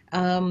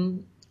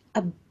 The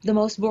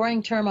most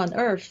boring term on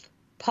earth,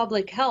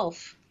 public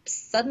health,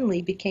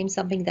 suddenly became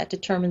something that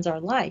determines our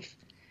life.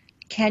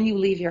 Can you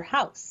leave your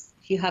house?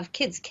 If you have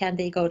kids, can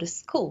they go to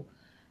school?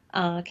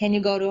 Can you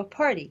go to a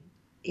party?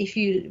 If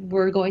you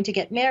were going to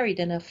get married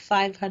in a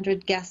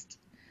 500 guest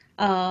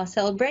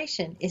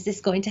celebration, is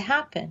this going to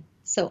happen?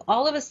 So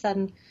all of a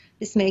sudden,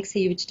 this makes a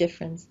huge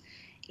difference.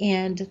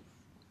 And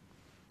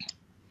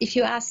if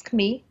you ask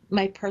me,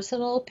 my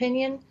personal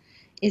opinion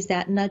is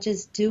that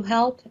nudges do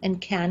help and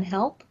can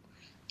help.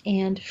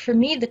 And for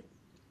me, the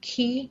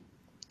key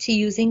to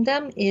using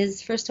them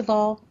is, first of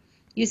all,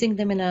 using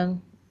them in a,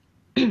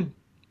 in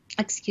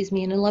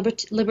a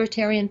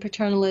libertarian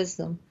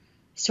paternalism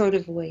sort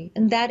of way.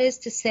 And that is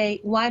to say,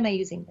 why am I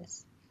using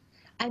this?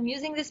 I'm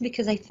using this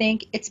because I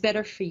think it's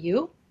better for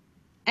you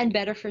and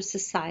better for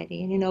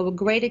society. And a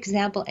great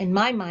example in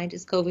my mind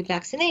is COVID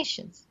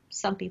vaccinations.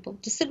 Some people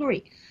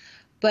disagree,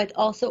 but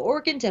also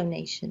organ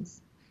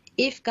donations.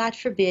 If, God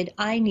forbid,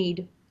 I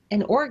need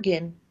an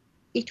organ,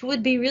 it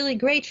would be really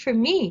great for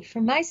me,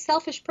 for my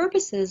selfish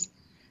purposes,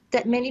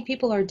 that many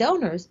people are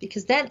donors,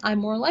 because then I'm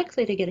more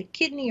likely to get a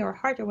kidney or a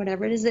heart or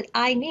whatever it is that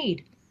I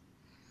need.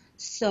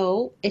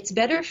 So it's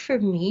better for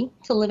me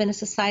to live in a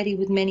society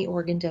with many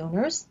organ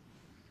donors,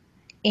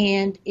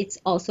 and it's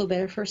also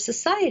better for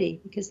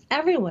society because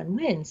everyone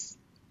wins.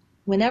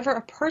 Whenever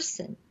a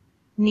person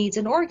needs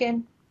an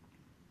organ,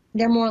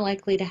 they're more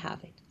likely to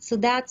have it. So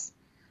that's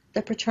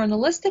the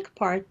paternalistic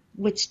part,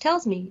 which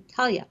tells me,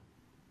 Talya,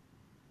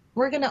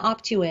 we're going to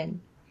opt you in.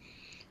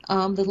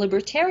 The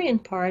libertarian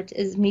part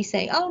is me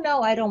saying, oh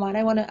no, I don't want.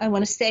 I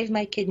want to save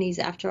my kidneys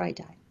after I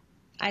die.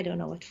 I don't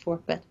know what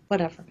for, but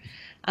whatever.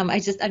 I'm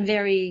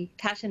very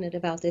passionate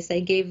about this.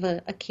 I gave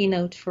a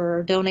keynote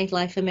for Donate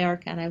Life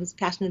America, and I was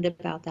passionate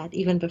about that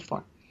even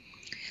before.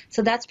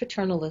 So that's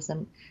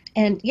paternalism.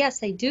 And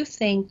yes, I do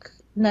think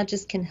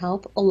nudges can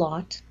help a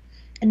lot.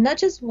 And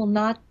nudges will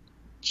not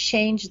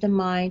change the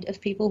mind of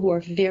people who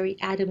are very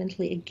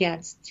adamantly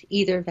against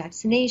either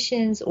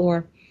vaccinations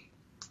or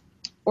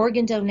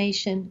organ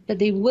donation, but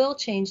they will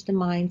change the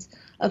minds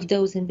of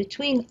those in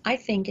between. I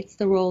think it's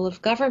the role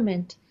of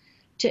government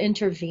to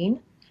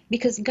intervene,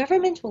 because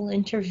government will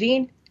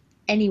intervene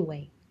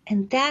anyway.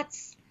 And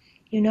that's,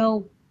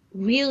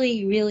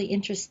 really, really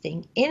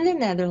interesting. In the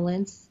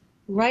Netherlands,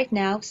 right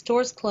now,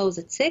 stores close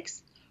at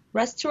 6,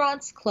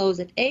 restaurants close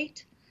at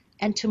 8,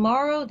 and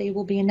tomorrow they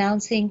will be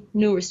announcing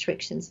new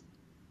restrictions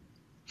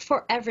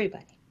for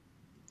everybody.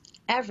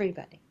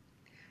 Everybody.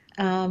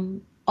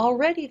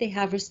 Already they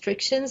have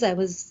restrictions. I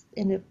was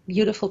in a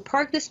beautiful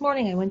park this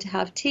morning. I went to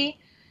have tea,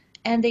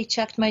 and they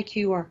checked my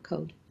QR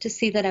code to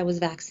see that I was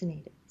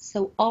vaccinated.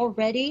 So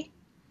already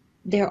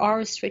there are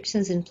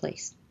restrictions in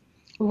place.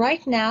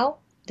 Right now,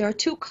 there are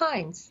two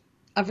kinds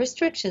of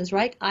restrictions,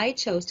 right? I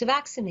chose to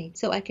vaccinate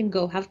so I can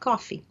go have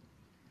coffee.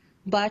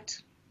 But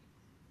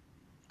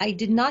I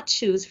did not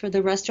choose for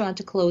the restaurant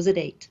to close at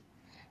 8.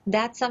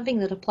 That's something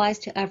that applies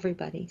to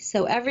everybody.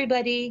 So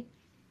everybody,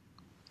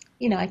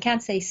 I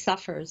can't say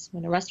suffers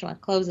when a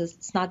restaurant closes.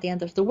 It's not the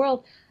end of the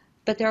world,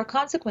 but there are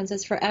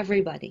consequences for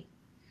everybody.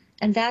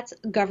 And that's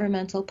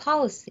governmental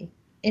policy.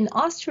 In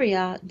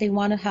Austria, they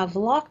want to have a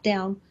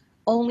lockdown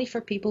only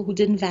for people who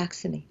didn't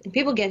vaccinate. And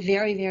people get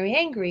very, very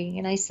angry.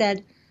 And I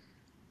said,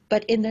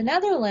 but in the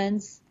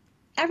Netherlands,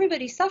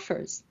 everybody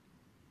suffers.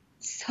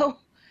 So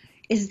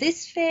is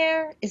this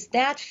fair? Is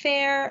that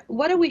fair?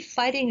 What are we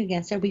fighting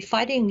against? Are we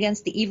fighting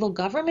against the evil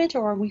government,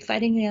 or are we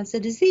fighting against a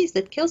disease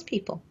that kills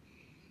people?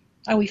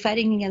 Are we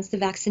fighting against the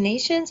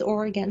vaccinations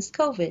or against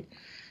COVID?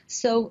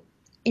 So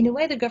in a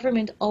way, the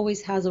government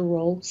always has a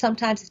role.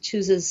 Sometimes it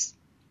chooses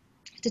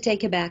to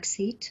take a back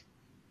seat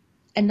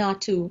and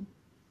not to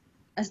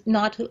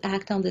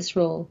act on this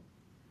role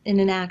in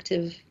an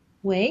active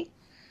way.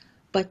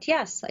 But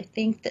yes, I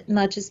think that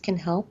nudges can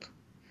help.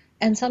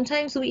 And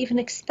sometimes we even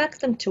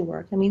expect them to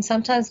work. I mean,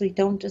 sometimes we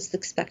don't just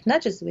expect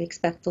nudges, we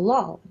expect the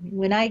law. I mean,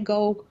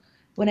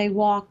 when I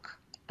walk,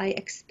 I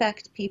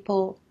expect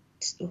people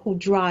who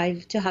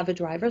drive to have a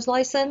driver's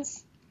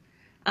license.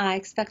 I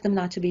expect them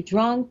not to be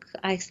drunk.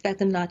 I expect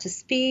them not to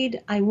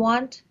speed. I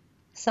want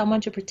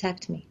someone to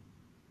protect me.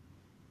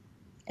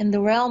 In the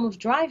realm of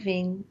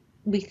driving,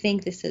 we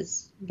think this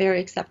is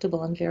very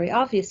acceptable and very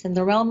obvious. In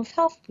the realm of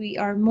health, we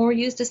are more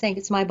used to saying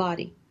it's my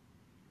body.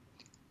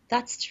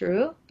 That's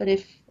true, but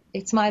if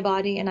it's my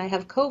body and I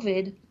have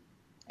COVID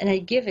and I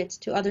give it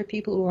to other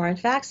people who aren't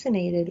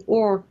vaccinated,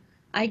 or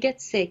I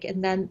get sick,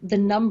 and then the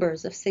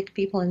numbers of sick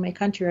people in my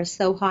country are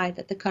so high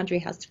that the country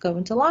has to go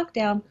into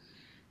lockdown,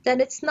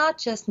 then it's not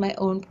just my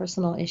own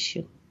personal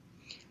issue.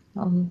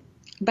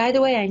 By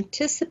the way, I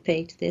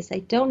anticipate this. I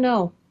don't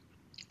know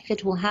if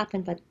it will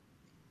happen, but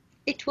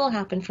it will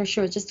happen for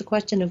sure. It's just a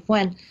question of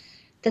when,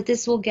 that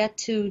this will get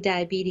to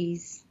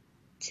diabetes,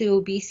 to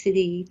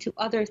obesity, to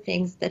other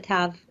things that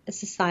have a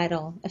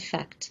societal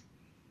effect,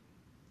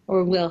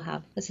 or will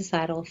have a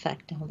societal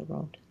effect down the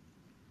road.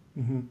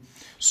 Mm-hmm.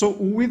 So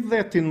with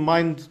that in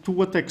mind, to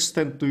what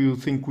extent do you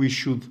think we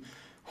should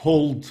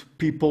hold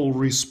people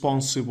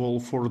responsible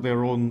for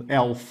their own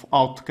health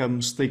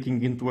outcomes,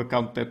 taking into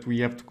account that we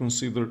have to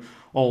consider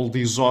all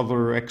these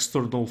other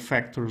external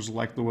factors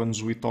like the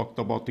ones we talked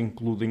about,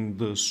 including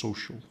the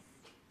social?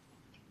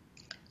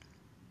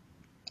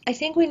 I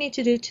think we need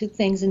to do two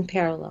things in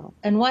parallel,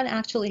 and one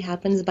actually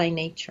happens by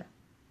nature.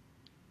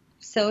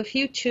 So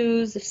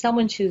if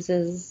someone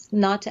chooses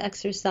not to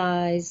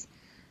exercise,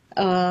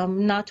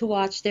 not to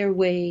watch their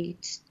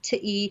weight,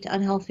 to eat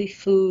unhealthy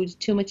food,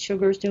 too much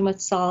sugar, too much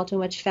salt, too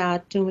much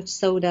fat, too much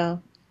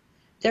soda,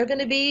 they're going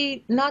to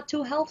be not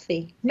too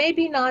healthy.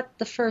 Maybe not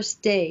the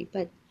first day,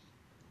 but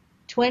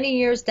 20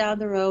 years down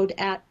the road,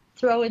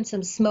 throw in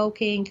some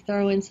smoking,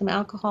 throw in some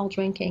alcohol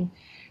drinking,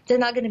 they're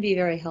not going to be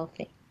very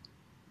healthy.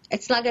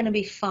 It's not going to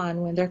be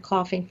fun when they're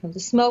coughing from the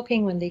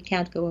smoking, when they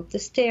can't go up the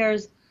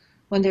stairs,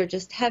 when they're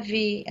just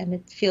heavy and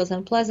it feels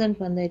unpleasant,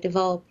 when they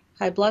develop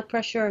high blood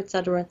pressure,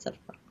 etc., etc.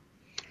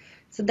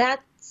 So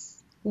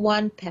that's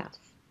one path.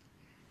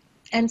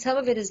 And some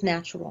of it is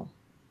natural.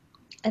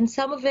 And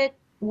some of it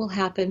will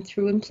happen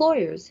through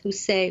employers who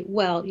say,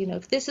 well,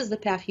 if this is the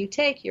path you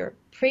take, your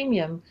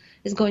premium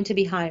is going to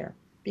be higher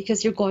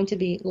because you're going to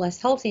be less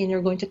healthy and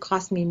you're going to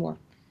cost me more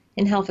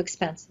in health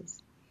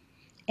expenses.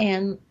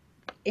 And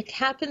it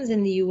happens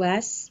in the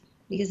US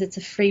because it's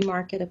a free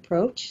market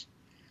approach.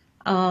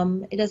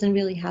 It doesn't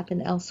really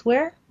happen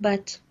elsewhere,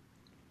 but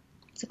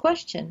it's a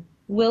question.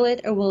 Will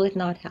it or will it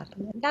not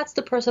happen? And that's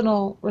the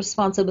personal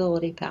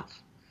responsibility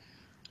path.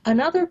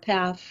 Another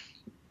path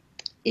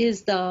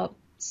is the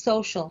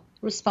social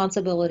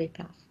responsibility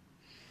path.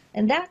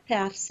 And that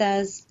path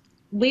says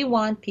we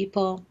want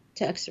people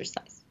to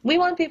exercise. We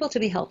want people to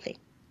be healthy.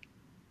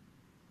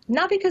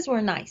 Not because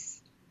we're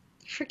nice.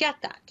 Forget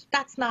that.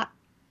 That's not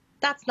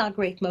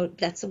great.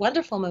 That's a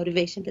wonderful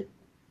motivation, but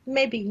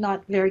maybe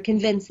not very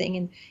convincing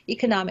in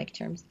economic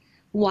terms.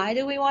 Why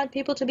do we want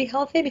people to be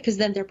healthy? Because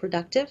then they're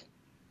productive.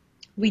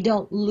 We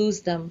don't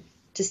lose them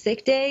to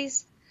sick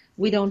days.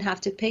 We don't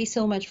have to pay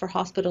so much for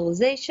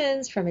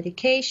hospitalizations, for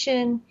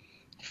medication,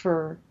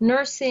 for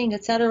nursing,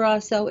 etc.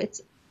 So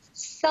it's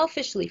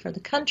selfishly for the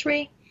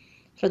country,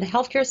 for the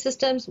healthcare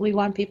systems, we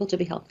want people to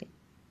be healthy.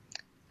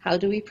 How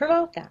do we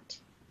promote that?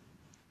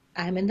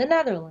 I'm in the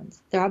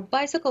Netherlands. There are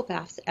bicycle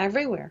paths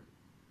everywhere.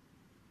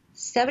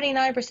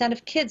 79%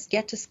 of kids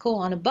get to school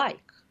on a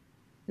bike.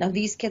 Now,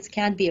 these kids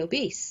can't be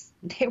obese.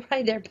 They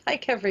ride their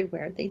bike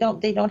everywhere. They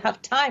don't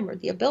have time or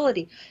the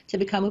ability to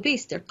become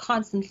obese. They're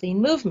constantly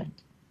in movement.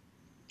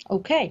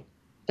 Okay,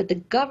 but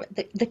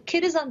the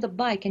kid is on the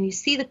bike, and you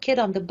see the kid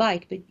on the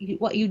bike, but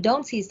what you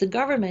don't see is the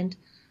government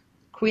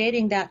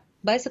creating that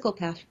bicycle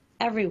path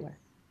everywhere,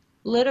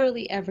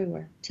 literally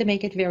everywhere, to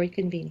make it very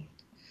convenient.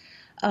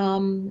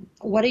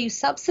 What are you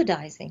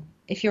subsidizing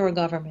if you're a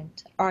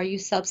government? Are you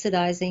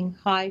subsidizing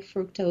high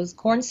fructose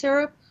corn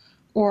syrup,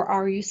 or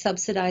are you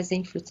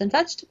subsidizing fruits and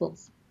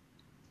vegetables?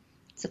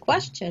 It's a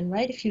question,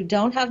 right? If you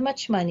don't have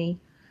much money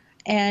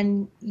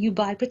and you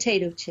buy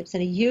potato chips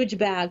in a huge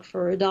bag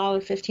for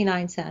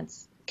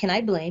 $1.59, can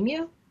I blame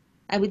you?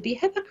 I would be a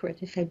hypocrite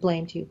if I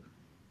blamed you.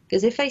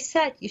 Because if I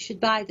said you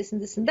should buy this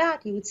and this and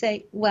that, you would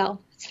say,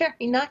 well, it's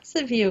very nice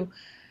of you,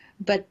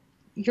 but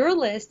your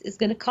list is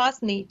going to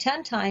cost me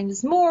 10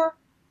 times more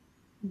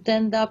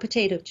than the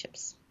potato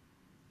chips.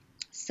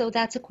 So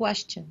that's a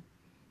question.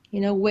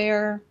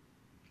 Where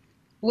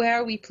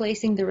are we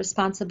placing the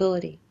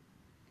responsibility?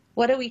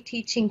 What are we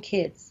teaching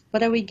kids?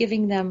 What are we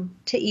giving them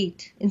to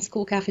eat in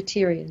school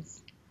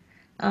cafeterias?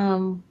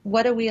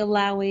 What are we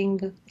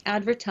allowing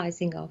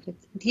advertising of?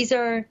 These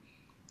are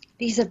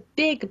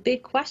big,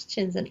 big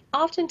questions, and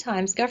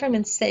oftentimes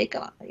governments say,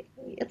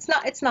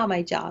 it's not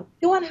my job.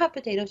 You want to have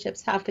potato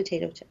chips, have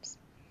potato chips.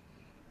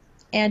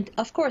 And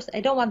of course,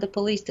 I don't want the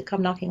police to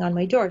come knocking on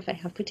my door if I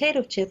have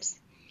potato chips,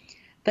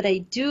 but I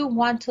do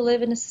want to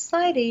live in a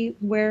society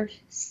where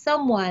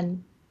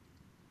someone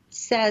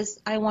says,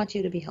 I want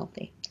you to be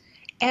healthy,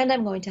 and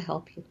I'm going to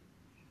help you.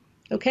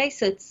 Okay,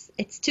 so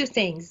it's two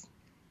things.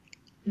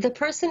 The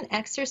person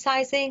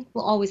exercising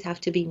will always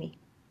have to be me.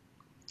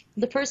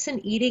 The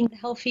person eating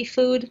healthy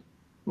food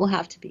will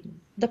have to be me.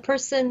 The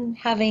person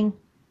having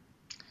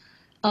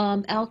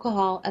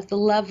alcohol at the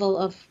level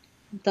of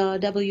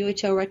the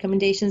WHO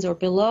recommendations or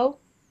below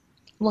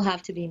will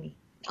have to be me,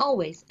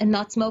 always, and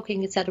not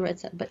smoking, etc.,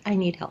 etc. But I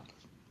need help.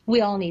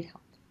 We all need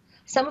help.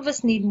 Some of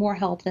us need more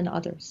help than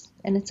others,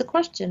 and it's a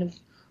question of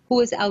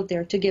who is out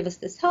there to give us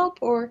this help,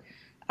 or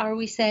are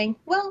we saying,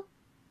 well,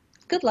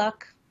 good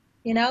luck,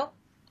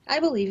 I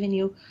believe in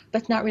you,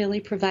 but not really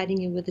providing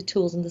you with the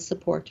tools and the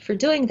support for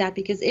doing that,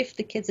 because if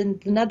the kids in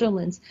the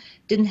Netherlands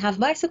didn't have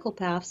bicycle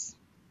paths,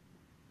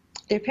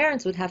 their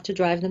parents would have to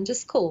drive them to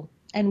school,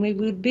 and we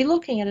would be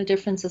looking at a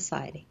different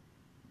society.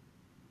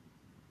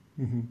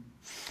 Mm-hmm.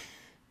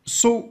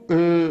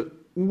 So,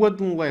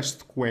 one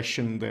last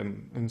question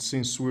then, and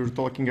since we're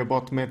talking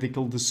about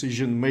medical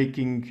decision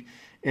making,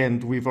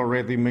 and we've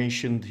already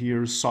mentioned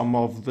here some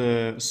of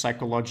the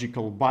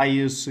psychological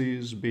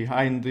biases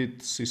behind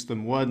it,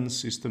 system one,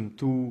 system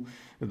two,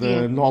 Yeah.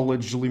 the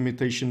knowledge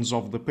limitations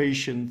of the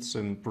patients,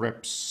 and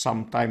perhaps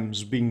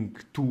sometimes being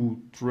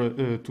too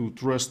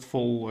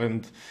trustful,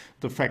 and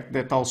the fact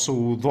that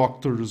also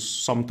doctors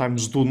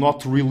sometimes do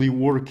not really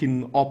work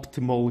in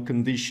optimal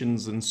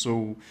conditions, and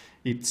so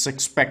it's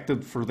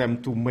expected for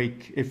them to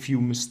make a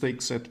few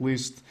mistakes at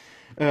least.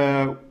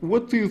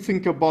 What do you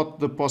think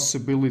about the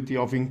possibility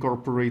of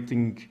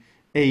incorporating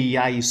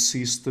AI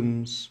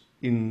systems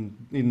in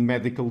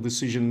medical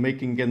decision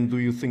making, and do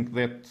you think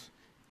that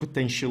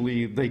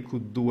potentially they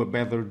could do a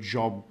better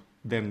job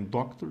than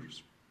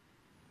doctors?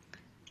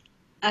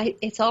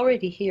 It's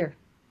already here.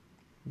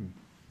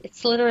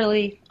 It's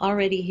literally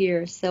already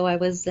here. So I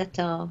was at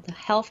the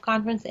health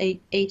conference,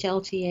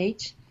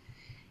 HLTH.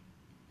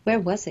 Where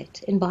was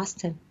it? In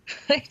Boston.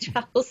 I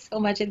travel so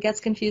much, it gets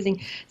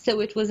confusing.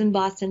 So it was in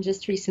Boston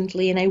just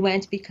recently, and I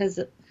went because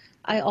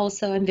I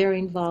also am very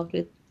involved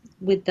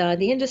with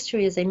the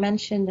industry, as I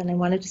mentioned, and I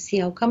wanted to see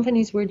how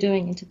companies were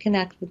doing and to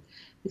connect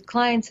with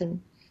clients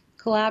and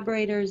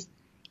collaborators.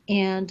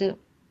 And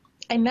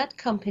I met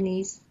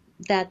companies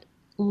that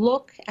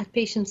look at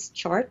patients'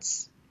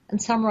 charts and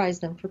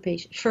summarize them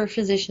for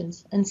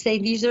physicians and say,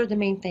 these are the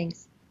main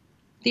things.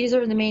 These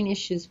are the main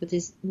issues with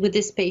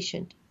this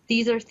patient.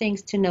 These are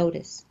things to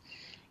notice.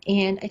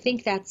 And I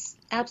think that's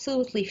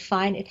absolutely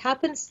fine. It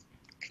happens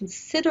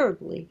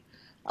considerably.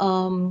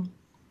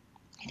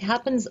 It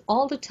happens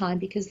all the time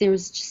because there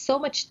is just so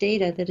much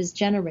data that is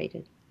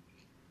generated.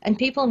 And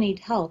people need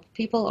help.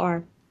 People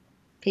are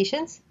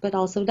patients, but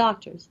also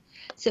doctors.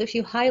 So if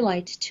you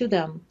highlight to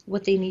them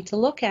what they need to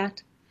look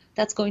at,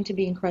 that's going to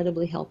be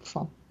incredibly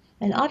helpful.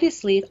 And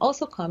obviously, it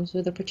also comes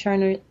with a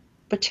libertarian,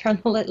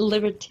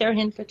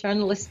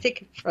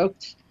 paternalistic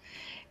approach,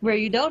 where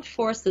you don't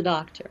force the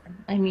doctor.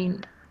 I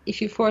mean,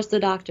 if you force the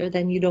doctor,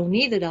 then you don't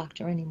need the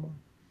doctor anymore.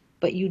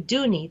 But you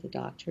do need the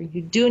doctor.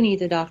 You do need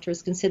the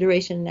doctor's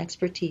consideration and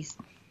expertise.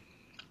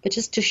 But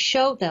just to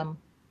show them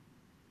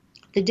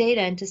the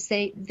data and to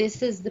say,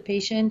 this is the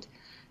patient,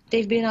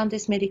 they've been on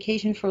this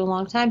medication for a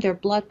long time, their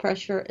blood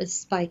pressure is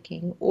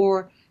spiking,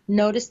 or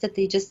notice that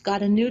they just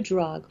got a new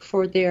drug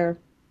for their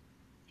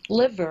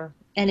liver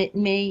and it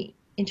may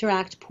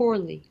interact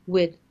poorly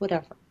with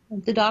whatever.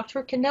 The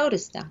doctor can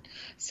notice that.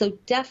 So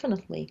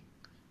definitely,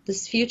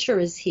 this future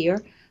is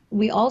here.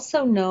 We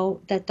also know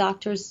that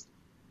doctors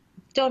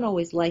don't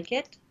always like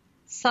it.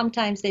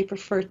 Sometimes they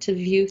prefer to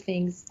view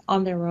things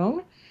on their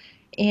own.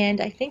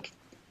 And I think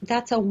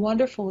that's a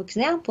wonderful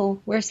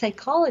example where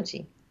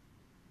psychology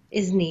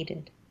is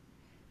needed.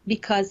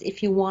 Because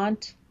if you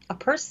want a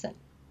person,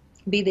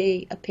 be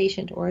they a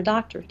patient or a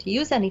doctor, to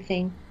use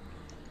anything,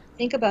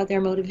 think about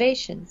their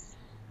motivations.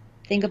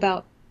 Think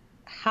about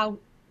how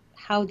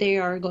they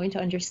are going to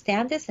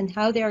understand this and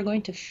how they are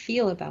going to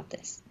feel about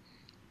this.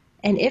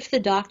 And if the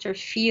doctor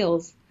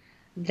feels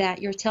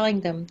that you're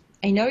telling them,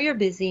 I know you're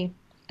busy,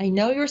 I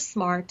know you're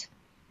smart,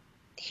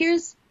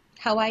 here's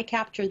how I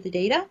capture the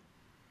data,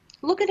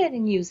 look at it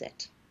and use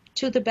it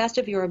to the best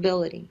of your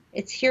ability.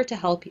 It's here to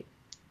help you.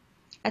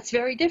 That's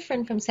very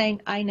different from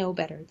saying, I know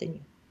better than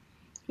you,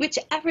 which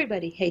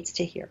everybody hates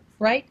to hear,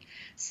 right?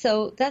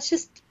 So that's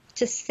just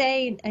to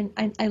say,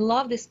 and I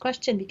love this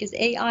question because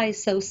AI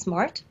is so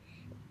smart,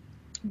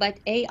 but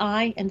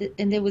AI, and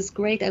it was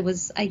great,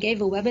 I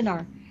gave a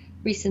webinar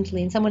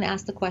recently and someone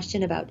asked a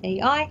question about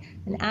AI,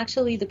 and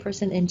actually the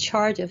person in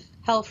charge of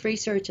health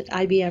research at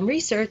IBM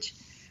Research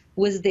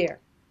was there.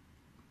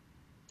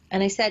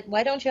 And I said,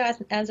 why don't you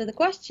answer the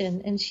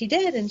question? And she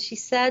did, and she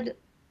said,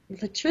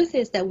 the truth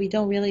is that we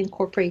don't really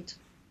incorporate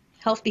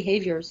health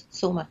behaviors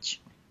so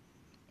much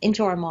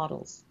into our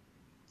models.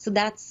 So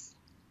that's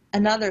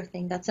another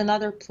thing, that's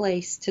another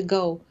place to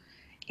go.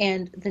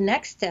 And the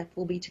next step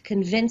will be to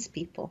convince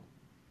people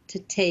to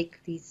take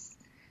these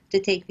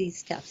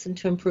steps and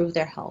to improve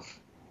their health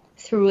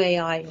through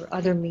AI or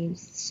other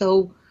means.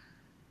 So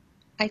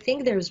I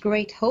think there's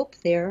great hope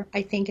there.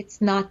 I think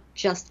it's not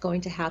just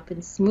going to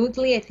happen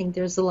smoothly. I think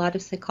there's a lot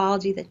of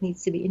psychology that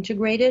needs to be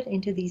integrated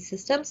into these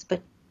systems,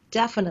 but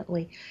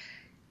definitely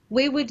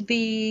we would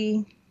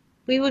be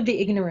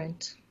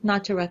ignorant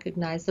not to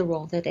recognize the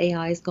role that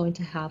AI is going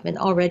to have and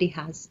already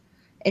has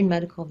in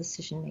medical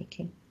decision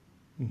making.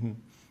 Mm-hmm.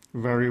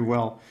 Very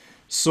well.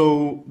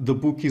 So the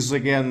book is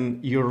again,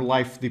 Your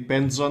Life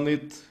Depends on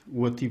It,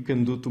 what you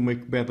can do to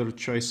make better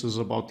choices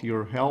about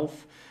your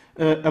health.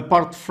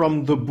 Apart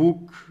from the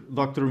book,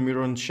 Dr.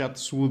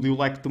 Miron-Shatz, would you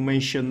like to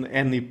mention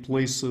any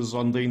places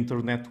on the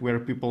internet where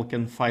people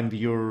can find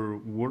your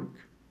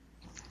work?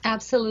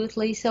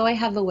 Absolutely. So I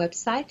have a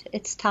website.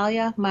 It's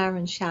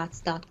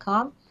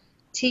talyamiron-shatz.com.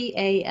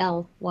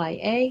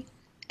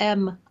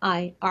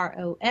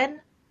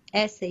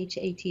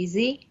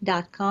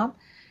 TalyaMiron-Shatz.com.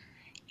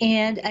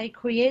 And I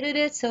created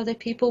it so that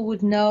people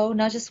would know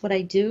not just what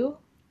I do,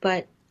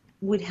 but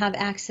would have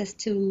access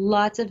to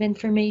lots of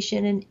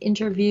information and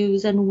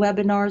interviews and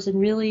webinars and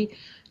really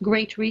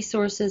great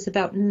resources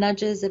about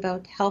nudges,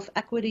 about health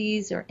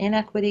equities or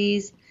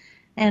inequities,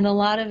 and a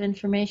lot of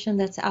information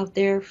that's out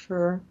there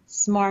for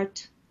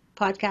smart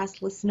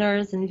podcast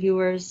listeners and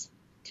viewers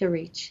to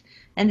reach.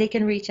 And they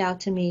can reach out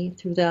to me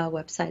through the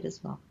website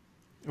as well.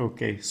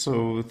 Okay,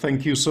 so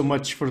thank you so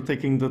much for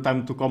taking the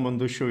time to come on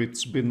the show.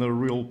 It's been a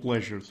real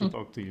pleasure to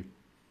talk to you.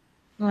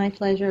 My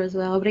pleasure as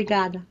well.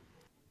 Obrigada.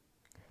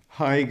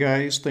 Hi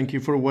guys, thank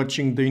you for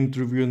watching the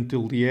interview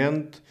until the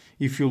end.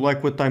 If you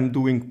like what I'm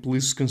doing,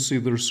 please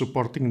consider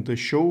supporting the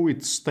show.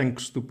 It's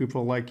thanks to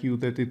people like you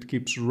that it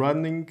keeps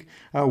running.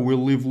 I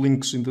will leave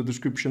links in the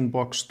description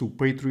box to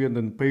Patreon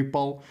and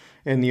PayPal.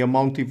 Any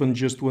amount, even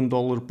just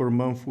 $1 per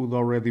month, would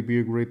already be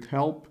a great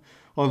help.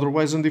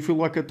 Otherwise, and if you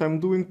like what I'm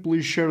doing,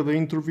 please share the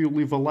interview,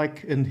 leave a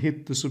like and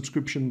hit the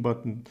subscription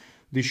button.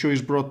 This show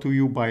is brought to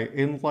you by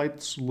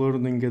Enlights,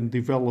 learning and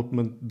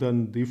development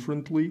done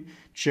differently.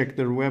 Check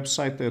their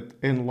website at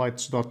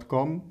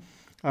enlights.com.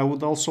 I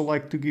would also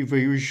like to give a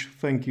huge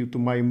thank you to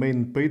my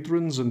main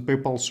patrons and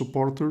PayPal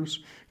supporters,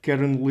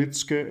 Karen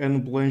Litska,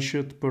 Anne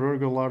Blanchett,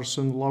 Pererga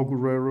Larsen, Lau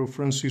Guerrero,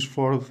 Francis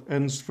Ford,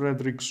 Ernst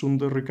Frederick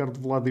Sunder, Ricardo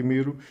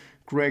Vladimiro,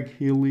 Craig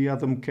Healy,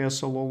 Adam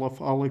Kessel,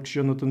 Olaf Alex,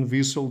 Jonathan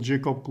Wiesel,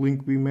 Jacob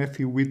Klinkby,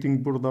 Matthew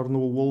Whittingburg,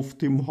 Arnold Wolf,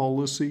 Tim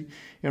Hollacy,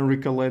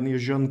 Enrique Alenia,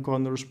 John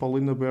Connors,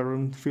 Paulina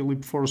Barron,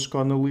 Philip Force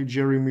Connolly,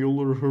 Jerry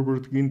Mueller,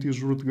 Herbert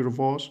Gintis, Rutger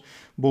Vos,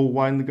 Bo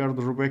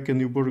Weingard, Rebecca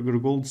Newberger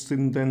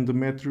Goldstein, Dan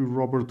Demetriou,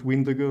 Robert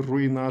Windiger,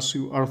 Rui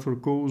Inácio, Arthur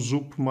Coe,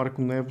 Zup,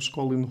 Marco Neves,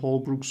 Colin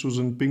Holbrook,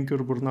 Susan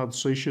Pinker, Bernardo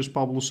Seixas,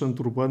 Pablo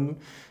Santurbano,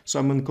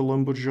 Simon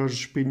Colombo,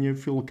 Jorge Espinha,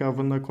 Phil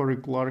Kavanagh, Corey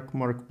Clark,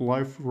 Mark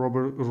Blythe,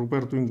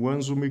 Roberto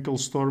Inguanzo, Michael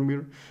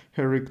Stormir,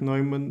 Eric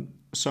Neumann,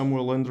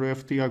 Samuel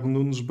Andreff, Tiago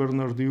Nunes,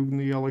 Bernard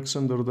Ugni,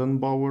 Alexander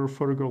Dunbauer,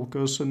 Fergal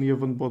Cusson,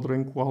 Evan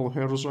Bodrenko, Al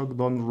Herzog,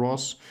 Don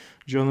Ross,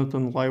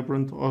 Jonathan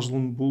Librand,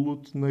 Oslan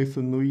Bullitt,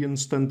 Nathan Nguyen,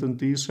 Stanton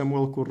T,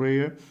 Samuel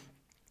Correa,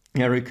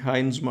 Eric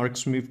Hines, Mark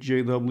Smith,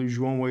 J.W.,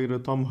 João Eira,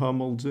 Tom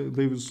Hummel,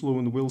 David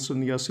Sloan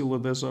Wilson,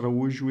 Yacila Des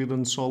Araújo,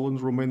 Eden Solon,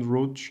 Romain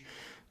Roach,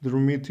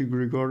 Dmitry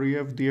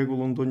Grigoriev, Diego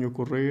Londonio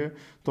Correa,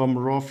 Tom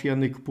Roth,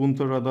 Yannick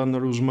Punter, Adana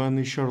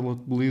Rusmani,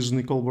 Charlotte Bliss,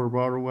 Nicole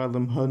Barbaro,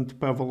 Adam Hunt,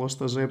 Pavel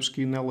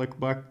Ostazewski, Nelek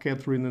Bach,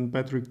 Catherine and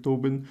Patrick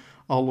Tobin,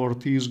 Al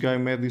Ortiz, Guy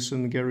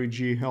Madison, Gary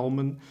G.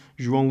 Hellman,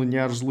 João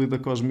Linhares, Lida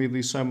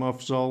Cosmidi, Sam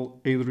Afzal,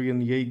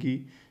 Adrian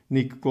Yegi,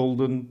 Nick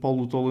Golden,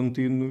 Paulo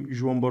Tolentino,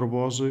 João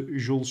Barbosa,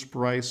 Jules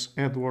Price,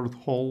 Edward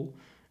Hall,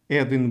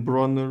 Edin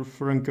Bronner,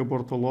 Franca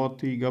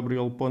Bortolotti,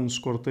 Gabriel Pons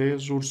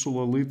Cortez,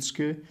 Ursula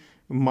Litske,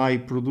 my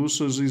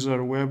producers,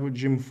 Izar Webb,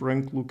 Jim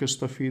Frank, Lucas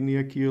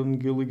Stafinia, Keon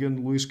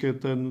Gilligan, Luís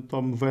Caetano,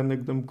 Tom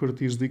Vanagdam,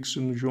 Curtis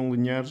Dixon, João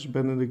Linhares,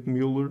 Benedict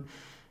Mueller,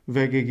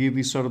 Vega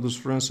Guidi, Sardas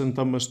France, and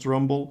Thomas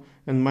Trumbull,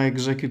 and my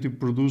executive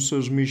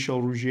producers,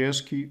 Michel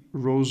Rugieski,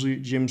 Rosie,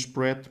 James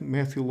Pratt,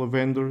 Matthew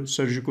Lavender,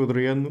 Sergio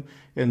Codriano,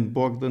 and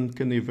Bogdan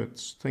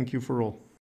Kanivets. Thank you for all.